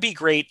 it would be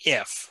great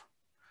if,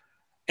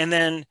 and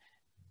then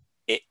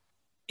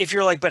if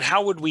you're like, but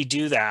how would we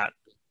do that?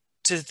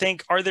 To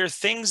think, are there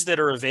things that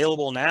are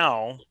available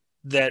now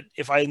that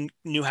if I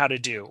knew how to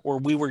do, or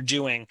we were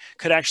doing,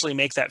 could actually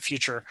make that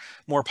future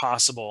more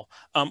possible,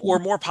 or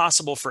more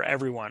possible for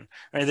everyone?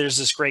 Right? There's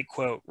this great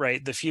quote,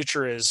 right? The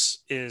future is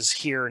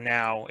here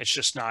now. It's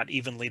just not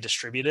evenly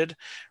distributed,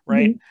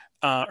 right?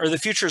 Or the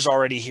future is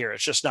already here.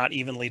 It's just not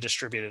evenly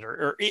distributed,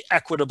 or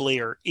equitably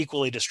or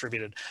equally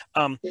distributed.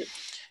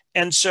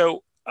 And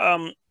so,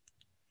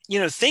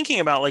 thinking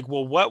about like,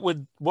 well, what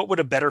would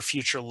a better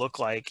future look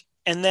like?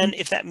 And then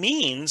if that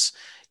means,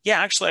 yeah,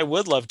 actually, I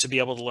would love to be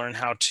able to learn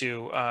how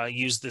to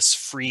use this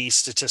free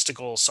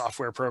statistical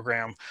software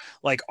program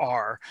like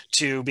R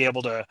to be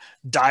able to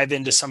dive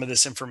into some of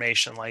this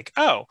information. Like,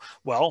 oh,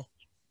 well,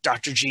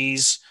 Dr.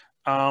 G's,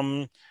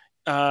 online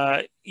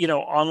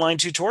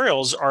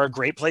tutorials are a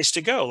great place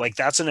to go. Like,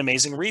 that's an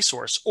amazing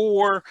resource.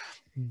 Or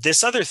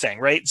this other thing,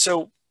 right?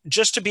 So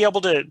just to be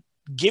able to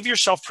give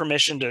yourself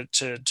permission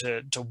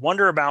to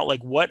wonder about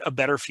like what a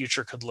better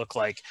future could look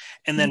like,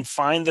 and then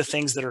find the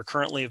things that are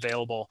currently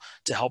available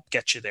to help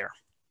get you there.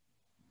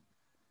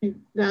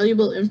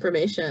 Valuable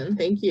information.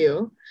 Thank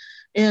you.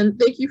 And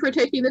thank you for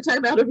taking the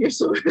time out of your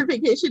summer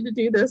vacation to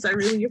do this. I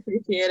really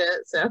appreciate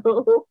it.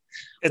 So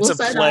it's a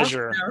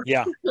pleasure.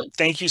 Yeah.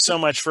 Thank you so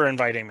much for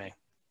inviting me.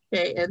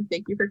 Okay. And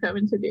thank you for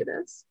coming to do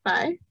this.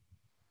 Bye.